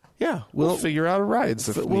figure out a rides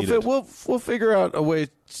if needed. We'll figure out a way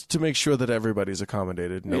to make sure that everybody's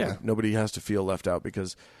accommodated. Nobody has to feel left out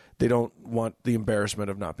because they don't want the embarrassment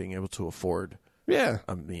of not being able to afford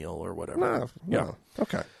a meal or whatever. No.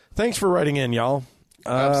 Okay. Thanks for writing in, y'all.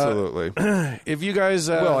 Absolutely. If you guys...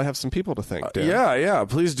 well, I have some people to thank, Dan. Yeah,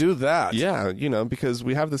 please do that. Yeah, because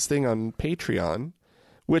we have this thing on Patreon,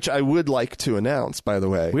 which I would like to announce, by the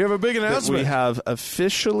way. We have a big announcement. We have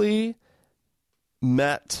officially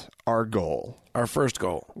met our goal. Our first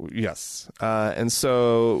goal. Yes. And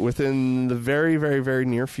so within the very, very, very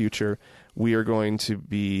near future, we are going to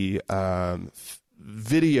be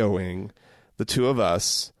videoing the two of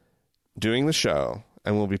us doing the show,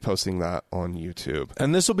 and we'll be posting that on YouTube.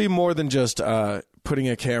 And this will be more than just putting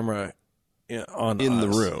a camera in the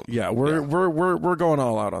room. Yeah, we're going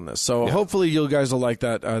all out on this. So hopefully you guys will like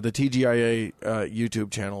that. The TGIA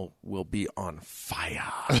YouTube channel will be on fire.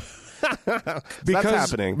 That's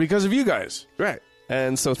happening because of you guys. Right.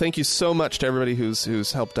 And so thank you so much to everybody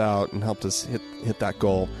who's helped out and helped us hit that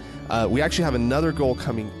goal. We actually have another goal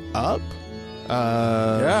coming up.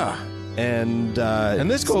 And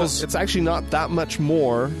this goal it's actually not that much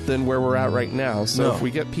more than where we're at right now. So if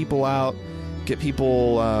we get people out,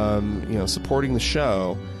 supporting the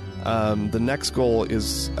show, the next goal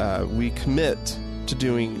is we commit to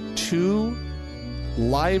doing 2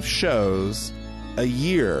 live shows a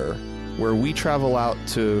year where we travel out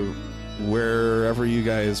to wherever you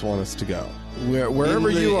guys want us to go. Wherever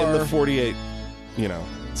you are in the 48,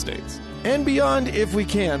 states and beyond, if we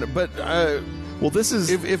can. But this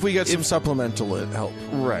is if we get some supplemental help,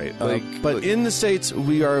 right? But in the States,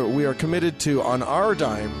 we are committed to, on our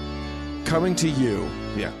dime, coming to you.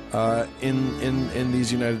 In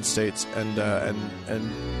these United States and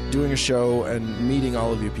doing a show and meeting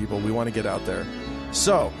all of you people. We want to get out there.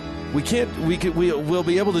 So we'll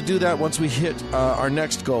be able to do that once we hit our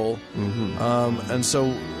next goal. Mm-hmm. And so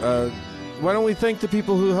why don't we thank the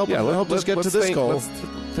people who helped us get to this goal? Let's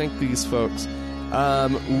thank these folks.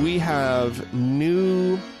 We have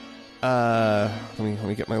new. Let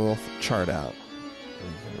me get my little chart out.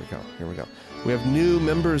 Here we go. We have new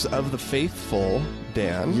members of the faithful,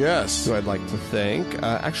 Dan. Yes, who I'd like to thank.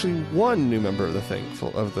 Actually, one new member of the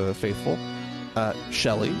faithful,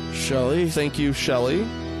 Shelley. Shelley, thank you, Shelley.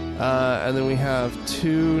 And then we have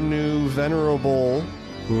 2 new venerable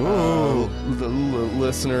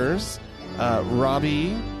listeners,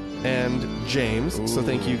 Robbie and James. Ooh. So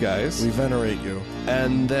thank you guys. We venerate you.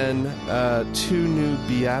 And then 2 new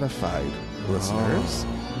beatified listeners,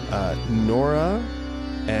 Nora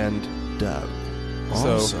and Doug.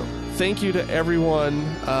 Awesome. So thank you to everyone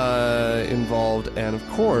involved, and of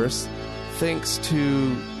course, thanks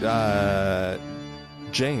to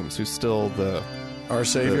James, who's still our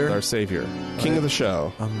Savior, King of the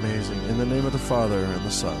show. Amazing. In the name of the Father and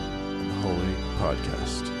the Son and the Holy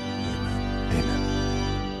Podcast. Amen. Amen.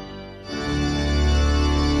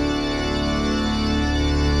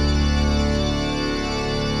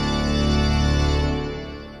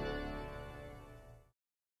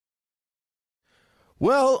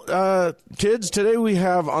 Well, kids, today we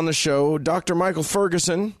have on the show Dr. Michael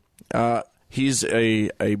Ferguson. He's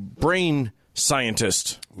a brain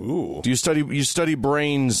scientist. Ooh. Do you study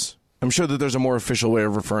brains? I'm sure that there's a more official way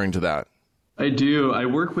of referring to that. I do. I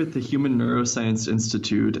work with the Human Neuroscience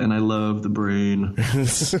Institute, and I love the brain.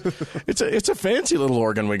 It's a fancy little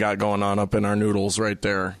organ we got going on up in our noodles right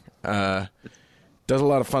there. Does a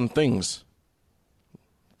lot of fun things.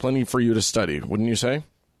 Plenty for you to study, wouldn't you say?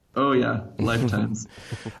 Oh, yeah. Lifetimes.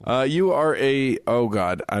 You are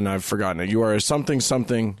and I've forgotten it. You are a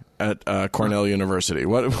something at Cornell University.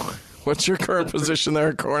 What's your current position there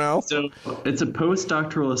at Cornell? So it's a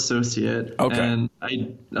postdoctoral associate. Okay. And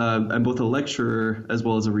I'm both a lecturer as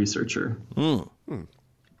well as a researcher.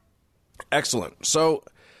 Excellent. So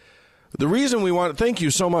the reason thank you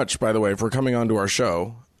so much, by the way, for coming on to our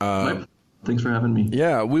show. Thanks for having me.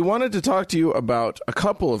 Yeah, we wanted to talk to you about a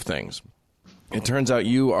couple of things. It turns out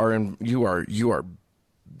you are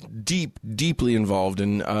deeply involved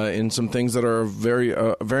in some things that are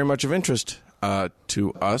very much of interest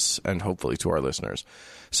to us and hopefully to our listeners.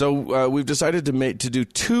 So we've decided to do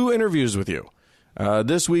 2 interviews with you.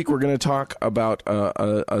 This week we're going to talk about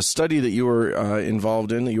a study that you were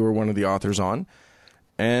involved in, that you were one of the authors on,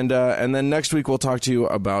 and then next week we'll talk to you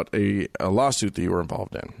about a lawsuit that you were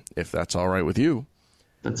involved in, if that's all right with you.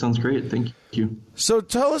 That sounds great. Thank you. So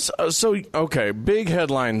tell us, big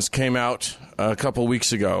headlines came out a couple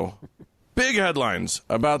weeks ago. Big headlines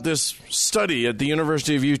about this study at the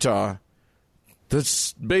University of Utah.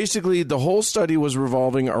 That's basically, the whole study was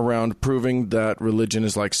revolving around proving that religion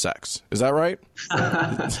is like sex. Is that right?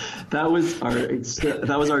 That was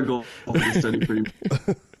our goal for the study, pretty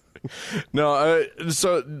much. No,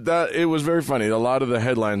 so that it was very funny. A lot of the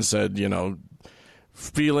headlines said,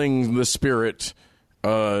 feeling the spirit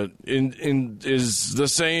is the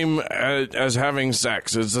same as having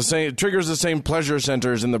sex. It's the same. It triggers the same pleasure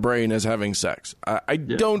centers in the brain as having sex. I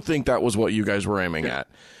don't think that was what you guys were aiming at.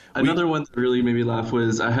 Another one that really made me laugh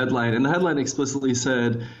was a headline, and the headline explicitly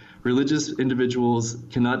said, "Religious individuals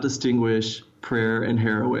cannot distinguish prayer and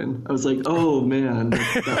heroin." I was like, "Oh man,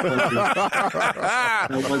 that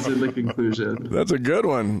wasn't the conclusion." That's a good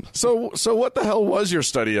one. So what the hell was your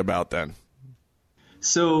study about then?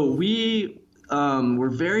 So we were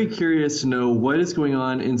very curious to know what is going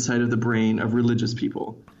on inside of the brain of religious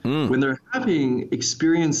people when they're having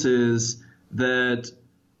experiences that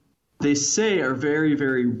they say are very,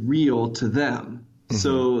 very real to them. Mm-hmm.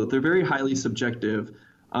 So they're very highly subjective.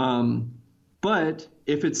 But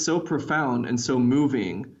if it's so profound and so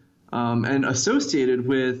moving and associated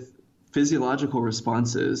with physiological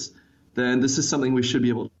responses, then this is something we should be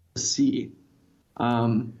able to see.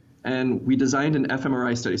 And we designed an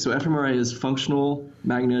fMRI study. So fMRI is functional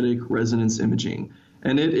magnetic resonance imaging.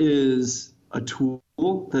 And it is a tool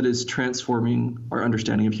that is transforming our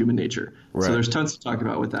understanding of human nature. Right. So there's tons to talk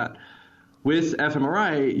about with that. With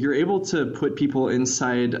fMRI, you're able to put people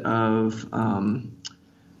inside of, an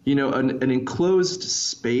enclosed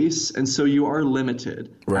space. And so you are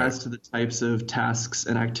limited as to the types of tasks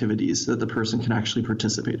and activities that the person can actually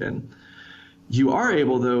participate in. You are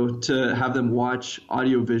able, though, to have them watch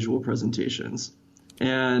audiovisual presentations.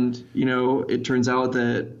 And, it turns out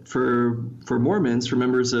that for Mormons, for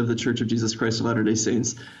members of the Church of Jesus Christ of Latter-day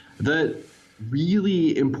Saints, that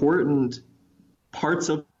really important parts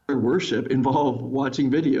of their worship involve watching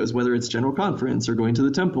videos, whether it's general conference or going to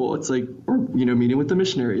the temple. It's like, or, meeting with the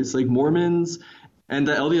missionaries. Like Mormons and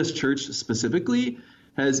the LDS Church specifically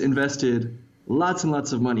has invested lots and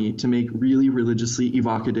lots of money to make really religiously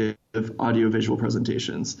evocative audiovisual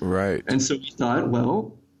presentations. Right. And so we thought,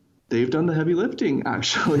 well, they've done the heavy lifting,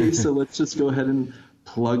 actually. So let's just go ahead and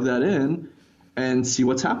plug that in and see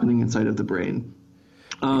what's happening inside of the brain.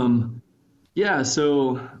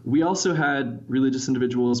 So we also had religious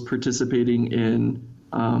individuals participating in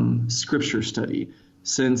scripture study.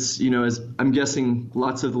 Since, as I'm guessing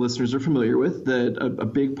lots of the listeners are familiar with, that a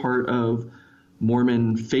big part of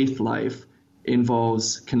Mormon faith life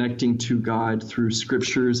involves connecting to God through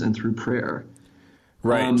scriptures and through prayer.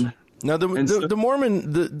 Right. Now, the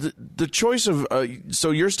Mormon, the choice of,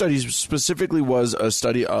 so your study specifically was a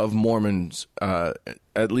study of Mormons,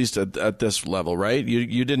 at least at this level, right?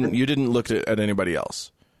 You didn't look at anybody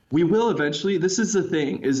else. We will eventually. This is the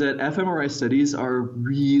thing, is that fMRI studies are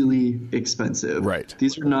really expensive. Right.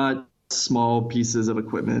 These are not small pieces of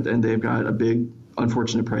equipment, and they've got a big,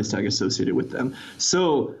 unfortunate price tag associated with them.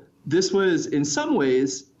 So this was, in some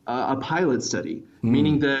ways, a pilot study,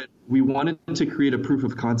 meaning that we wanted to create a proof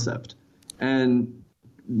of concept. And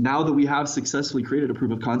now that we have successfully created a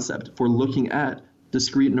proof of concept for looking at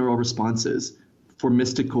discrete neural responses for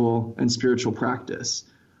mystical and spiritual practice,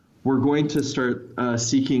 we're going to start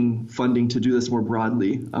seeking funding to do this more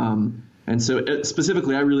broadly. And so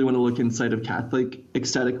specifically, I really want to look inside of Catholic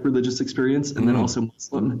ecstatic religious experience and then also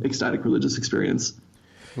Muslim ecstatic religious experience.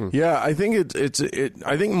 Yeah, I think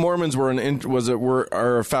I think Mormons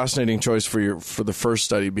are a fascinating choice for the first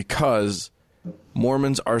study because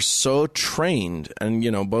Mormons are so trained,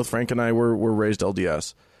 and both Frank and I were raised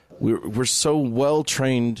LDS. We're so well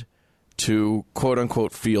trained to quote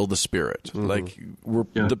unquote feel the Spirit. Like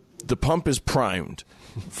the pump is primed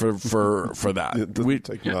for that. It doesn't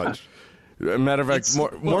take much. As a matter of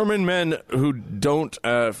fact, Mormon men who don't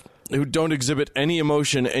exhibit any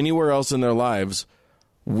emotion anywhere else in their lives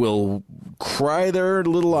will cry their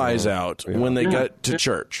little eyes out when they get to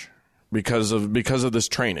church because of this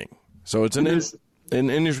training. So it's an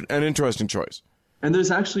interesting choice. And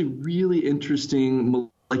there's actually really interesting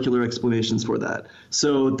molecular explanations for that.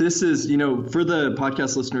 So this is, for the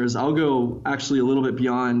podcast listeners, I'll go actually a little bit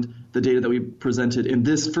beyond the data that we presented in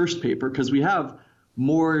this first paper because we have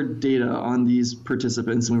more data on these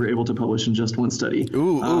participants than we were able to publish in just one study.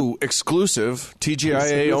 Ooh, exclusive,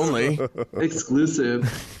 TGIA only. Exclusive.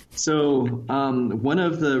 So one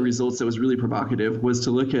of the results that was really provocative was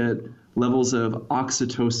to look at levels of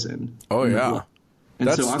oxytocin. Oh, yeah. And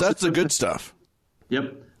that's the good stuff.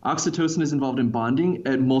 Yep. Oxytocin is involved in bonding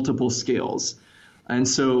at multiple scales. And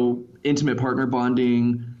so intimate partner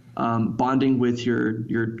bonding, bonding with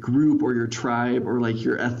your group or your tribe or like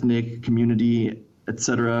your ethnic community,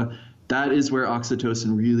 etc. That is where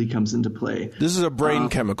oxytocin really comes into play. This is a brain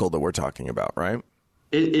chemical that we're talking about, right?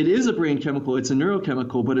 It is a brain chemical. It's a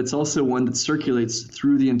neurochemical, but it's also one that circulates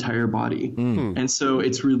through the entire body. And so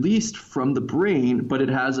it's released from the brain, but it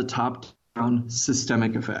has a top-down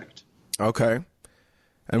systemic effect. Okay.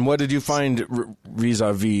 And what did you find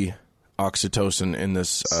vis-a-vis oxytocin in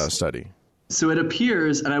this study? So it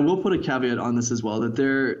appears, and I will put a caveat on this as well, that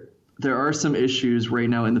there are some issues right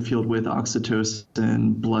now in the field with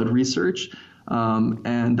oxytocin blood research,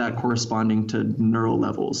 and that corresponding to neural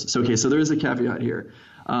levels. So there is a caveat here.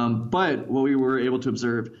 But what we were able to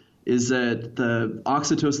observe is that the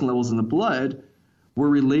oxytocin levels in the blood were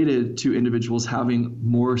related to individuals having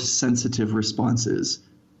more sensitive responses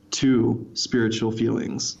to spiritual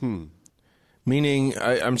feelings. Meaning,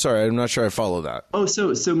 I'm sorry, I'm not sure I follow that. Oh,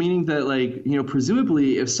 so meaning that,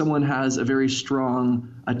 presumably if someone has a very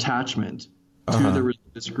strong attachment to the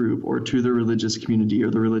religious group or to the religious community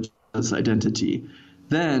or the religious identity,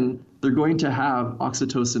 then they're going to have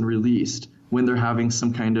oxytocin released when they're having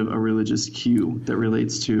some kind of a religious cue that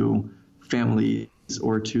relates to families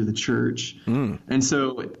or to the church. And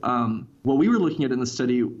so what we were looking at in the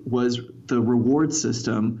study was the reward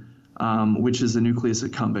system, which is the nucleus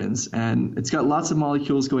accumbens. And it's got lots of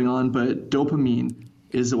molecules going on, but dopamine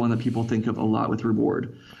is the one that people think of a lot with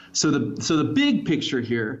reward. So the big picture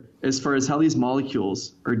here, as far as how these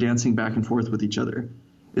molecules are dancing back and forth with each other,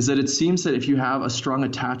 is that it seems that if you have a strong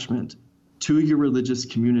attachment to your religious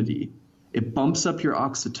community, it bumps up your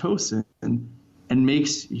oxytocin and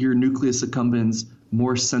makes your nucleus accumbens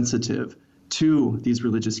more sensitive to these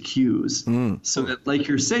religious cues. So that, like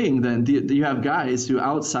you're saying, then you have guys who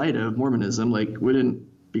outside of Mormonism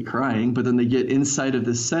wouldn't be crying, but then they get inside of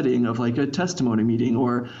this setting of like a testimony meeting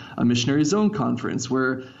or a missionary zone conference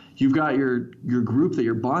where you've got your group that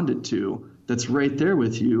you're bonded to that's right there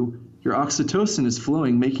with you. Your oxytocin is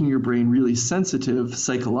flowing, making your brain really sensitive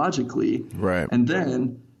psychologically. Right. And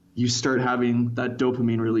then you start having that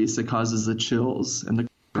dopamine release that causes the chills and the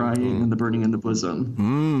crying and the burning in the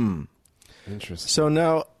bosom. Interesting. So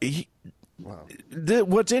now,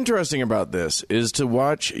 what's interesting about this is to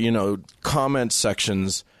watch, comment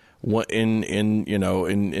sections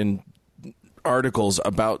in articles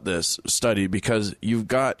about this study, because you've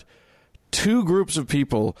got two groups of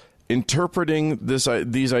people interpreting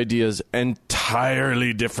these ideas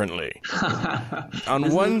entirely differently.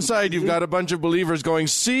 On one side, you've got a bunch of believers going,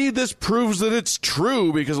 see, this proves that it's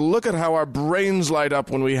true because look at how our brains light up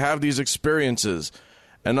when we have these experiences.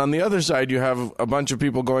 And on the other side, you have a bunch of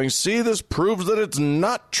people going, see, this proves that it's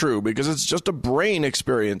not true because it's just a brain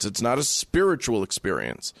experience. It's not a spiritual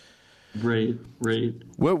experience. Right.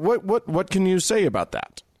 What can you say about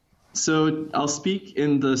that? So I'll speak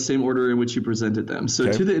in the same order in which you presented them. So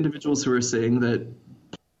to the individuals who are saying that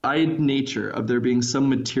by nature of there being some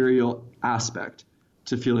material aspect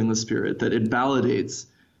to feeling the Spirit, that it validates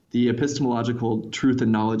the epistemological truth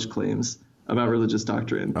and knowledge claims about religious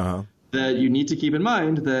doctrine, that you need to keep in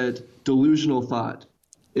mind that delusional thought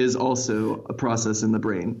is also a process in the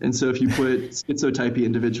brain. And so if you put schizotypy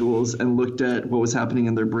individuals and looked at what was happening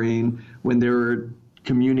in their brain when they were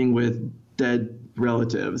communing with dead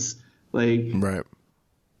relatives,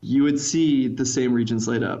 you would see the same regions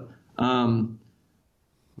light up.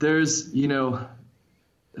 There's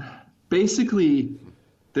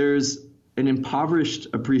there's an impoverished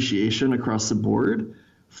appreciation across the board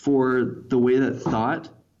for the way that thought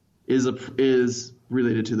is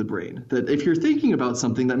related to the brain. That if you're thinking about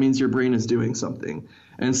something, that means your brain is doing something.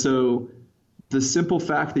 And so the simple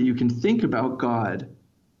fact that you can think about God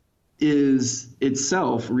is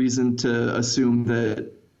itself reason to assume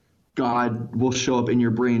that God will show up in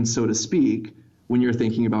your brain, so to speak, when you're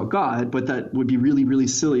thinking about God. But that would be really, really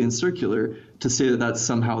silly and circular to say that that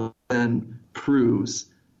somehow then proves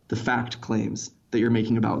the fact claims that you're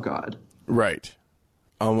making about God. Right.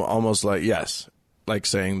 Almost like, yes, like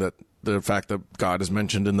saying that the fact that God is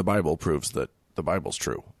mentioned in the Bible proves that the Bible's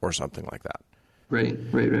true or something like that. Right.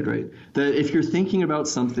 That if you're thinking about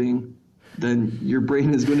something, then your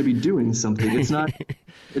brain is going to be doing something.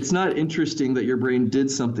 It's not interesting that your brain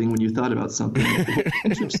did something when you thought about something. What's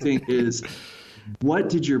interesting is, what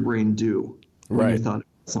did your brain do when you thought about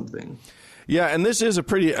something? Yeah, and this is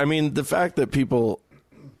the fact that people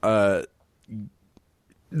is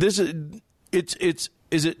this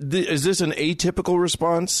an atypical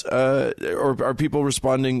response, or are people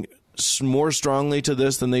responding more strongly to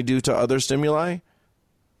this than they do to other stimuli?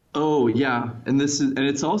 Oh yeah, and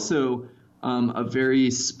it's also a very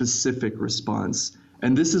specific response.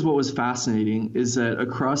 And this is what was fascinating, is that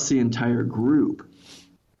across the entire group,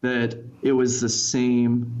 that it was the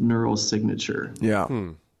same neural signature. Yeah,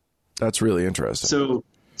 that's really interesting.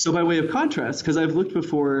 So by way of contrast, because I've looked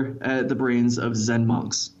before at the brains of Zen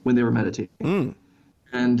monks when they were meditating.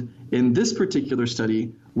 And in this particular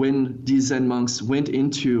study, when these Zen monks went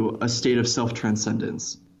into a state of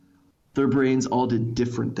self-transcendence, their brains all did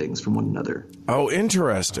different things from one another. Oh,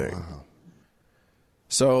 interesting.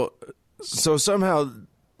 So somehow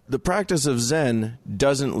the practice of Zen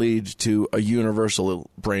doesn't lead to a universal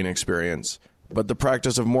brain experience, but the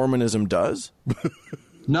practice of Mormonism does?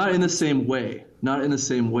 Not in the same way.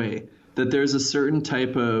 That there's a certain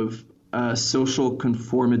type of social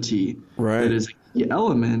conformity that is a key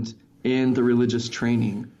element in the religious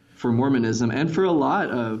training for Mormonism and for a lot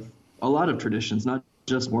of traditions, not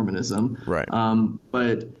just Mormonism. Right.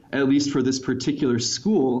 But at least for this particular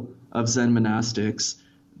school of Zen monastics,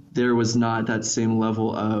 there was not that same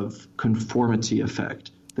level of conformity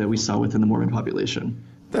effect that we saw within the Mormon population.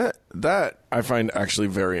 That I find actually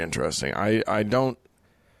very interesting. I don't.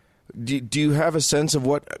 Do you have a sense of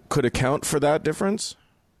what could account for that difference?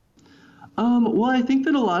 Well, I think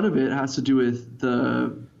that a lot of it has to do with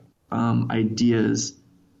the ideas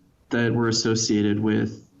that were associated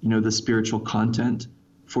with, the spiritual content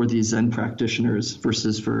for these Zen practitioners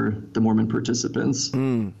versus for the Mormon participants.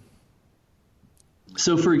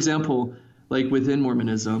 So, for example, like within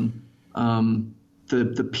Mormonism,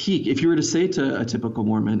 the peak, if you were to say to a typical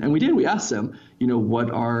Mormon, and we asked them, what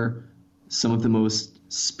are some of the most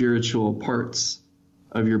spiritual parts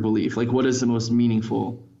of your belief? Like, what is the most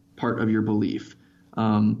meaningful part of your belief?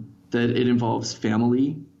 That it involves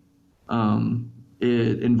family.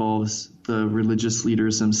 It involves the religious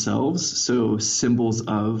leaders themselves, so symbols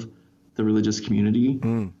of the religious community.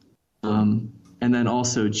 And then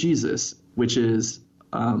also Jesus, which is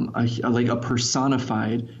like a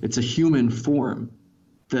personified, it's a human form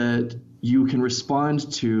that you can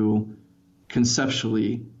respond to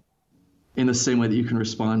conceptually in the same way that you can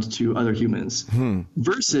respond to other humans,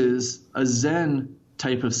 versus a Zen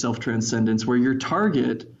type of self-transcendence where your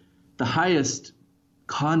target, the highest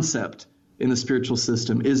concept in the spiritual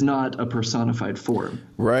system, is not a personified form.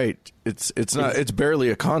 Right. It's barely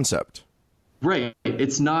a concept. Right.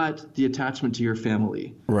 It's not the attachment to your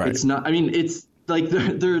family. Right. It's not. I mean, it's like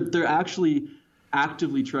they're actually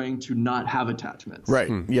actively trying to not have attachments. Right.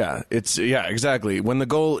 Yeah. Exactly. When the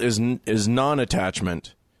goal is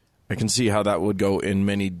non-attachment, I can see how that would go in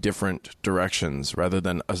many different directions rather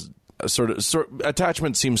than a sort of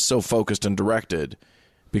attachment seems so focused and directed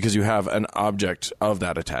because you have an object of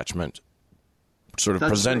that attachment sort of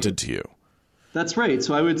presented to you. That's right.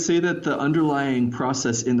 So I would say that the underlying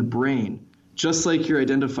process in the brain, just like you're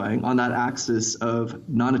identifying on that axis of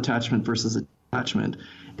non-attachment versus attachment,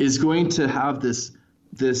 is going to have this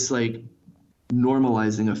like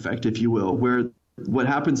normalizing effect, if you will, where what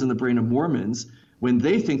happens in the brain of Mormons when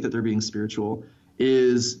they think that they're being spiritual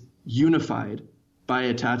is unified by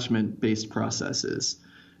attachment-based processes.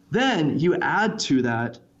 Then you add to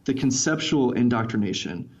that the conceptual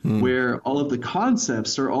indoctrination, where all of the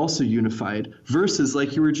concepts are also unified, versus,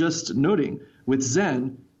 like you were just noting, with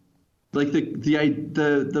Zen, like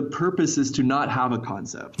the purpose is to not have a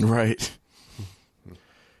concept. Right.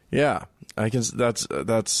 Yeah, I can.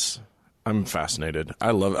 That's. I'm fascinated.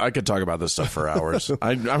 I could talk about this stuff for hours.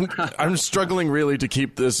 I'm struggling really to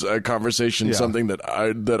keep this conversation something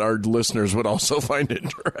that our listeners would also find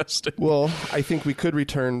interesting. Well, I think we could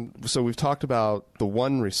return. So we've talked about the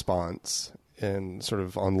one response and sort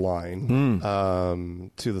of online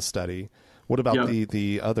to the study. What about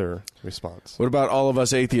the other response? What about all of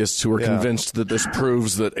us atheists who are convinced that this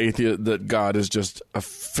proves that God is just a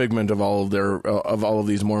figment of all of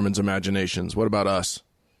these Mormons' imaginations? What about us?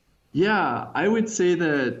 Yeah, I would say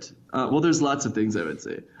that. There's lots of things I would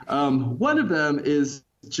say. One of them is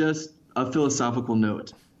just a philosophical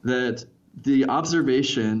note that the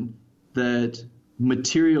observation that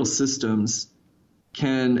material systems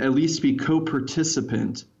can at least be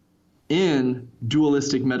co-participant in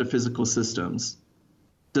dualistic metaphysical systems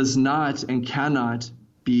does not and cannot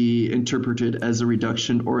be interpreted as a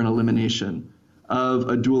reduction or an elimination of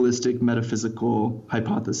a dualistic metaphysical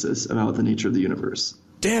hypothesis about the nature of the universe.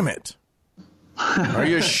 Damn it. Are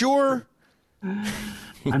you sure?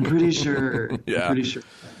 I'm pretty sure. Yeah. I'm pretty sure.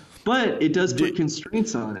 But it does put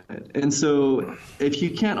constraints on it. And so if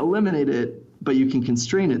you can't eliminate it, but you can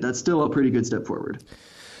constrain it, that's still a pretty good step forward.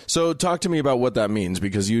 So talk to me about what that means,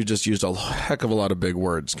 because you just used a heck of a lot of big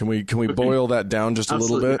words. Can we boil that down just a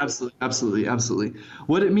little bit? Absolutely.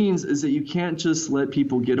 What it means is that you can't just let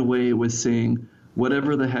people get away with saying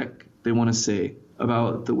whatever the heck they want to say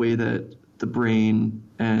about the way that the brain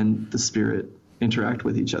and the spirit interact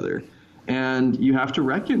with each other. And you have to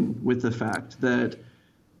reckon with the fact that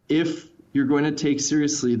if you're going to take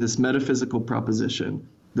seriously this metaphysical proposition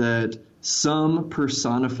that some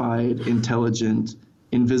personified, intelligent,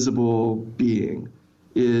 invisible being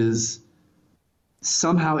is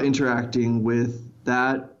somehow interacting with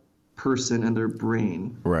that person and their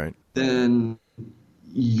brain, right, then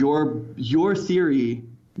your theory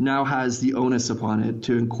now has the onus upon it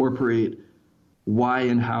to incorporate why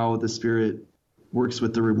and how the spirit works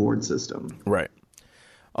with the reward system. Right.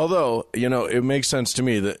 Although, it makes sense to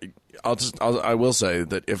me that I will say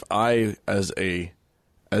that if I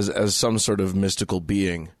as some sort of mystical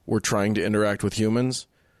being were trying to interact with humans,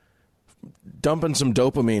 dumping some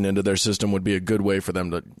dopamine into their system would be a good way for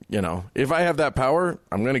them to, if I have that power,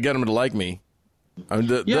 I'm going to get them to like me.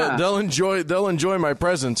 They'll enjoy my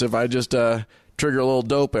presence if I just trigger a little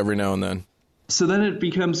dope every now and then. So then it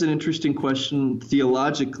becomes an interesting question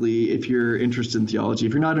theologically if you're interested in theology.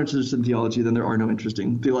 If you're not interested in theology, then there are no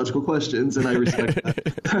interesting theological questions, and I respect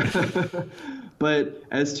that. But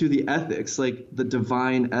as to the ethics, like the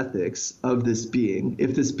divine ethics of this being,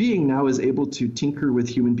 if this being now is able to tinker with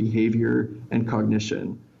human behavior and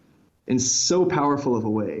cognition in so powerful of a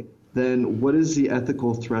way, then what is the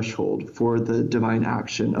ethical threshold for the divine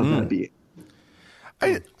action of that being?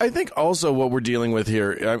 I think also what we're dealing with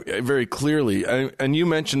here very clearly, and you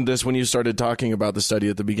mentioned this when you started talking about the study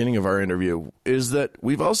at the beginning of our interview, is that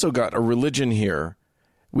we've also got a religion here.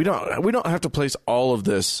 We don't have to place all of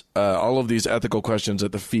these ethical questions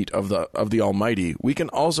at the feet of the Almighty. We can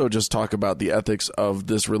also just talk about the ethics of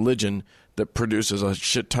this religion that produces a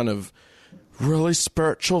shit ton of really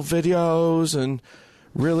spiritual videos and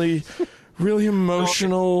really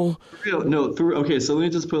emotional. Okay, so let me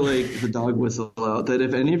just put the dog whistle out that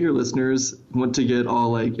if any of your listeners want to get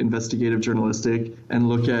all investigative journalistic and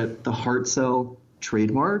look at the heart cell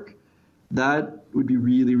trademark, that would be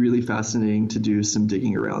really, really fascinating to do some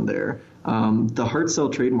digging around there. The heart cell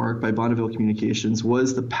trademark by Bonneville Communications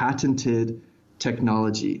was the patented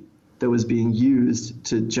technology that was being used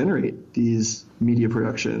to generate these media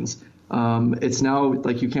productions. It's now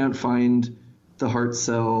you can't find the heart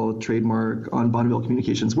cell trademark on Bonneville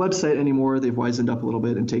Communications website anymore. They've wizened up a little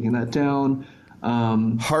bit and taken that down.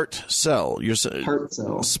 Heart cell. You're saying heart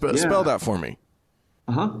cell. Spell that for me.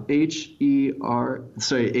 HEARTSELL.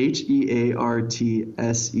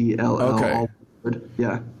 Okay.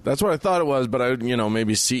 Yeah. That's what I thought it was, but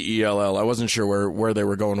maybe CELL. I wasn't sure where they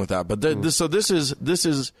were going with that. But so this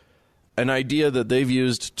is an idea that they've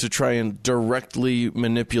used to try and directly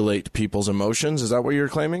manipulate people's emotions. Is that what you're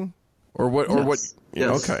claiming? Or what? Yes. Or what?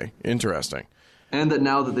 Yes. Okay, interesting. And that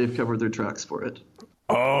now that they've covered their tracks for it.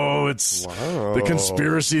 Oh, the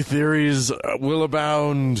conspiracy theories will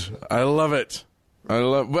abound. I love it.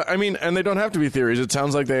 And they don't have to be theories. It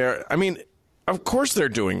sounds like they are. Of course they're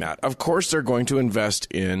doing that. Of course they're going to invest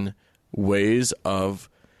in ways of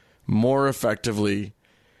more effectively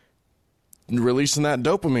releasing that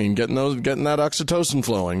dopamine, getting that oxytocin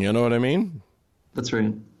flowing. You know what I mean? That's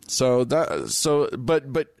right.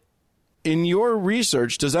 But in your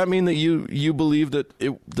research, does that mean that you believe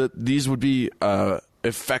that these would be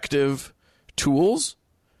effective tools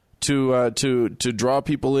to draw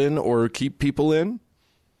people in or keep people in?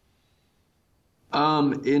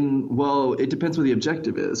 It depends what the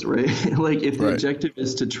objective is, right? If the objective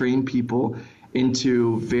is to train people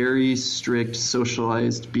into very strict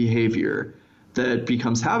socialized behavior that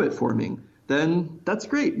becomes habit forming, then that's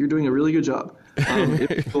great. You're doing a really good job.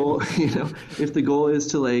 If the goal, if the goal is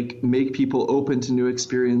to like make people open to new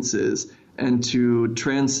experiences and to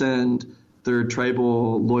transcend their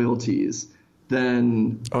tribal loyalties,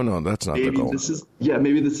 then oh no, that's not the goal.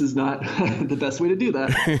 Maybe this is not the best way to do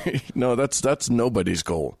that. No, that's nobody's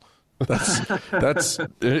goal. That's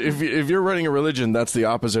if you're running a religion, that's the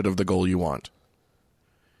opposite of the goal you want.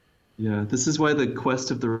 Yeah, this is why the quest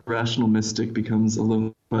of the rational mystic becomes a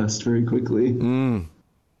lone quest very quickly.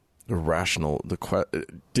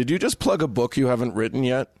 Did you just plug a book you haven't written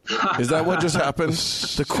yet? Is that what just happened?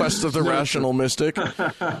 The quest of the rational mystic?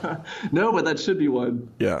 No, but that should be one.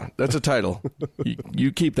 Yeah, that's a title.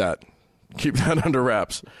 You keep that. Keep that under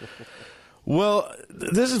wraps. Well,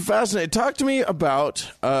 this is fascinating. Talk to me about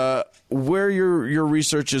where your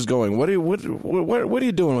research is going. What are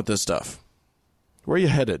you doing with this stuff? Where are you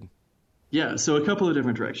headed? Yeah, so a couple of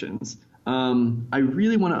different directions. I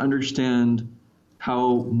really want to understand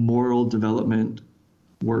how moral development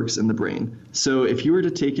works in the brain. So if you were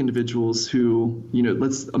to take individuals who,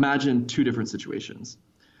 let's imagine two different situations.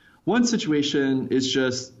 One situation is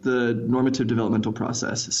just the normative developmental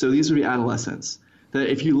process. So these would be adolescents.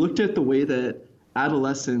 That if you looked at the way that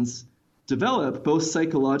adolescents develop, both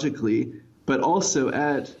psychologically, but also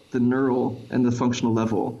at the neural and the functional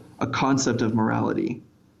level, a concept of morality.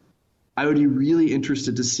 I would be really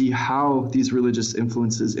interested to see how these religious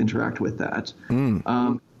influences interact with that.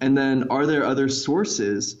 And then are there other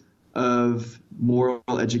sources of moral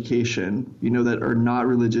education, that are not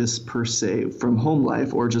religious per se, from home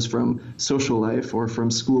life or just from social life or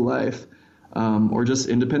from school life, or just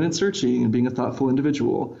independent searching and being a thoughtful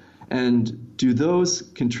individual? And do those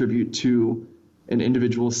contribute to an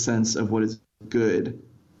individual's sense of what is good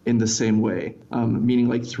in the same way, meaning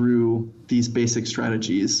like through these basic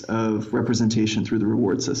strategies of representation through the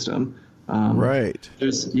reward system? Right.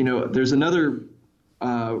 There's another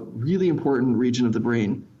really important region of the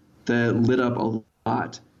brain that lit up a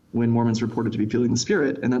lot when Mormons reported to be feeling the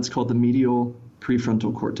Spirit, and that's called the medial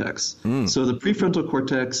prefrontal cortex. So the prefrontal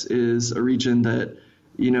cortex is a region that,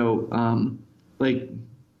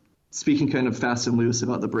 speaking kind of fast and loose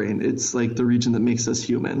about the brain, it's like the region that makes us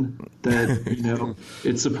human, that,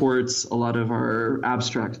 it supports a lot of our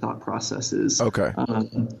abstract thought processes. Okay.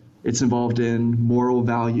 It's involved in moral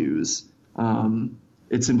values.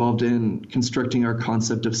 It's involved in constructing our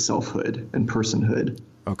concept of selfhood and personhood.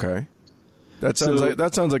 Okay. That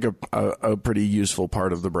sounds like a pretty useful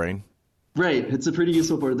part of the brain. Right. It's a pretty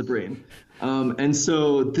useful part of the brain. And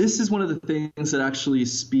so this is one of the things that actually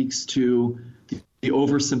speaks to the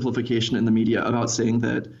oversimplification in the media about saying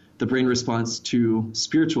that the brain response to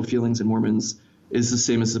spiritual feelings in Mormons is the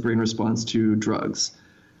same as the brain response to drugs.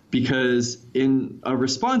 Because in a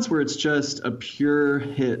response where it's just a pure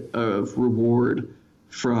hit of reward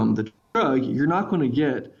from the drug, you're not going to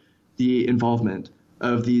get the involvement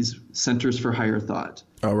of these centers for higher thought.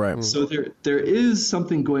 Oh, right. So there is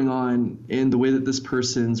something going on in the way that this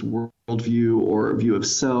person's worldview or view of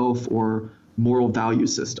self or moral value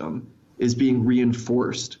system is being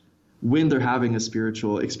reinforced when they're having a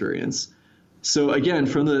spiritual experience. So again,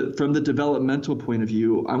 from the developmental point of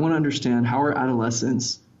view, I want to understand how are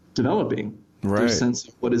adolescents developing their sense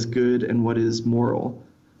of what is good and what is moral.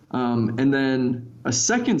 And then a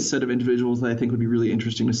second set of individuals that I think would be really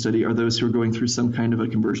interesting to study are those who are going through some kind of a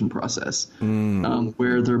conversion process,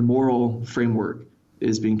 where their moral framework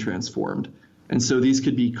is being transformed. And so these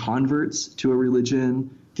could be converts to a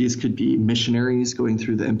religion. These could be missionaries going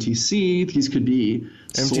through the MTC. These could be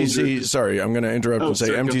MTC. Sorry, I'm going to interrupt and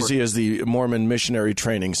say MTC is the Mormon Missionary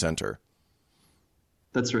Training Center.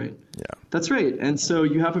 That's right. Yeah. That's right. And so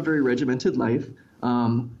you have a very regimented life.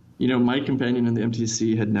 My companion in the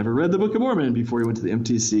MTC had never read the Book of Mormon before he went to the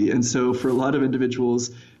MTC. And so for a lot of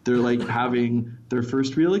individuals, they're like having their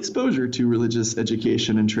first real exposure to religious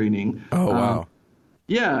education and training. Oh, wow.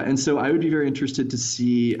 Yeah. And so I would be very interested to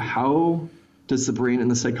see how does the brain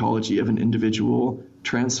and the psychology of an individual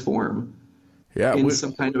transform in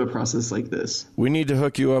some kind of a process like this. We need to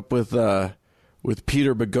hook you up with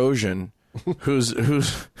Peter Boghossian, who's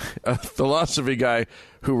a philosophy guy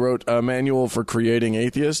who wrote a manual for creating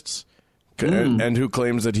atheists, and who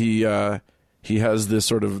claims that he has this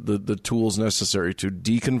sort of the tools necessary to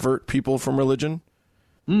deconvert people from religion.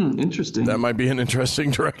 Interesting. That might be an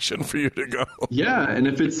interesting direction for you to go. Yeah, and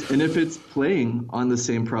if it's playing on the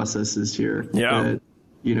same processes here, I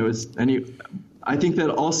think that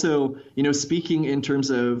also, speaking in terms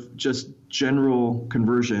of just general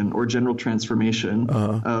conversion or general transformation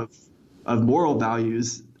of moral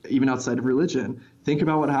values, even outside of religion. Think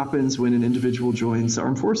about what happens when an individual joins the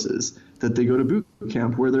armed forces, that they go to boot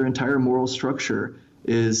camp where their entire moral structure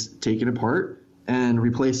is taken apart and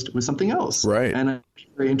replaced with something else. Right. And I'm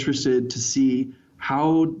very interested to see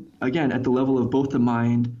how, again, at the level of both the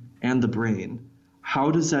mind and the brain,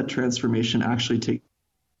 how does that transformation actually take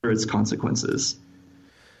its consequences?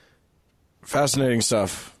 Fascinating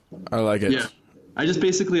stuff. I like it. Yeah. I just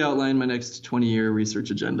basically outlined my next 20-year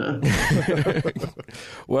research agenda.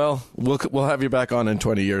 Well, we'll have you back on in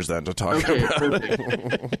 20 years then to talk Okay, about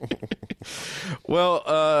perfect.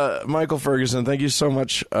 Well, Michael Ferguson, thank you so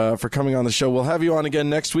much for coming on the show. We'll have you on again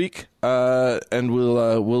next week, and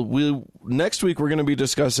we'll next week we're going to be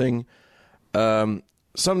discussing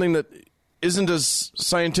something that isn't as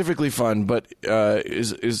scientifically fun, but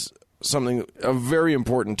is something, a very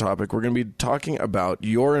important topic. We're going to be talking about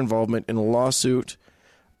your involvement in a lawsuit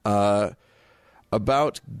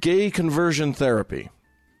about gay conversion therapy.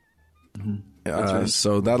 Mm-hmm. That's right.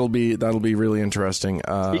 So that'll be really interesting.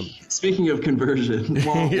 Speaking of conversion,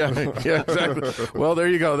 yeah, exactly. Well, there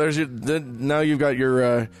you go. Now you've got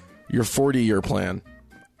your 40-year plan.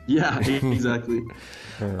 Yeah, exactly.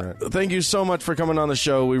 All right. Thank you so much for coming on the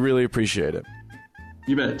show. We really appreciate it.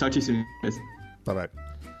 You bet. Talk to you soon, guys. Bye-bye.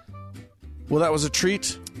 Well, that was a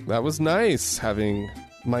treat. That was nice having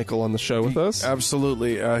Michael on the show with us.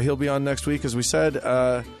 Absolutely. He'll be on next week, as we said.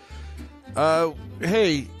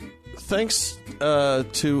 Hey, thanks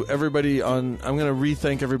to everybody I'm going to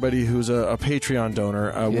re-thank everybody who's a Patreon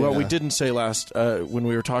donor. What we didn't say last when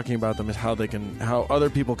we were talking about them is how other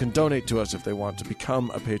people can donate to us if they want to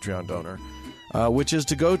become a Patreon donor, which is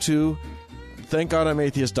to go to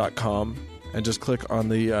thankgodimatheist.com and just click on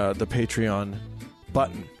the Patreon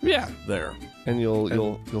button. Yeah. There. And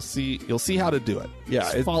you'll see how to do it. Yeah,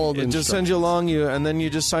 Just follow the it just sends you along, and then you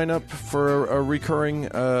just sign up for a recurring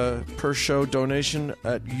per show donation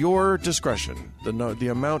at your discretion. The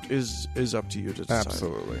amount is up to you to decide.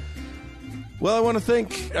 Absolutely. Well, I want to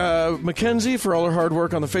thank Mackenzie for all her hard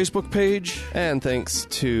work on the Facebook page. And thanks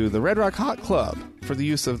to the Red Rock Hot Club for the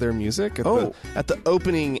use of their music at the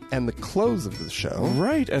opening and the close of the show.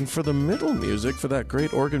 Right, and for the middle music, for that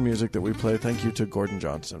great organ music that we play, thank you to Gordon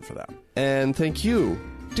Johnson for that. And thank you,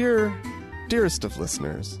 dearest of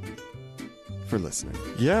listeners, for listening.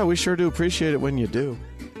 Yeah, we sure do appreciate it when you do.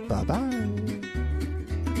 Bye-bye.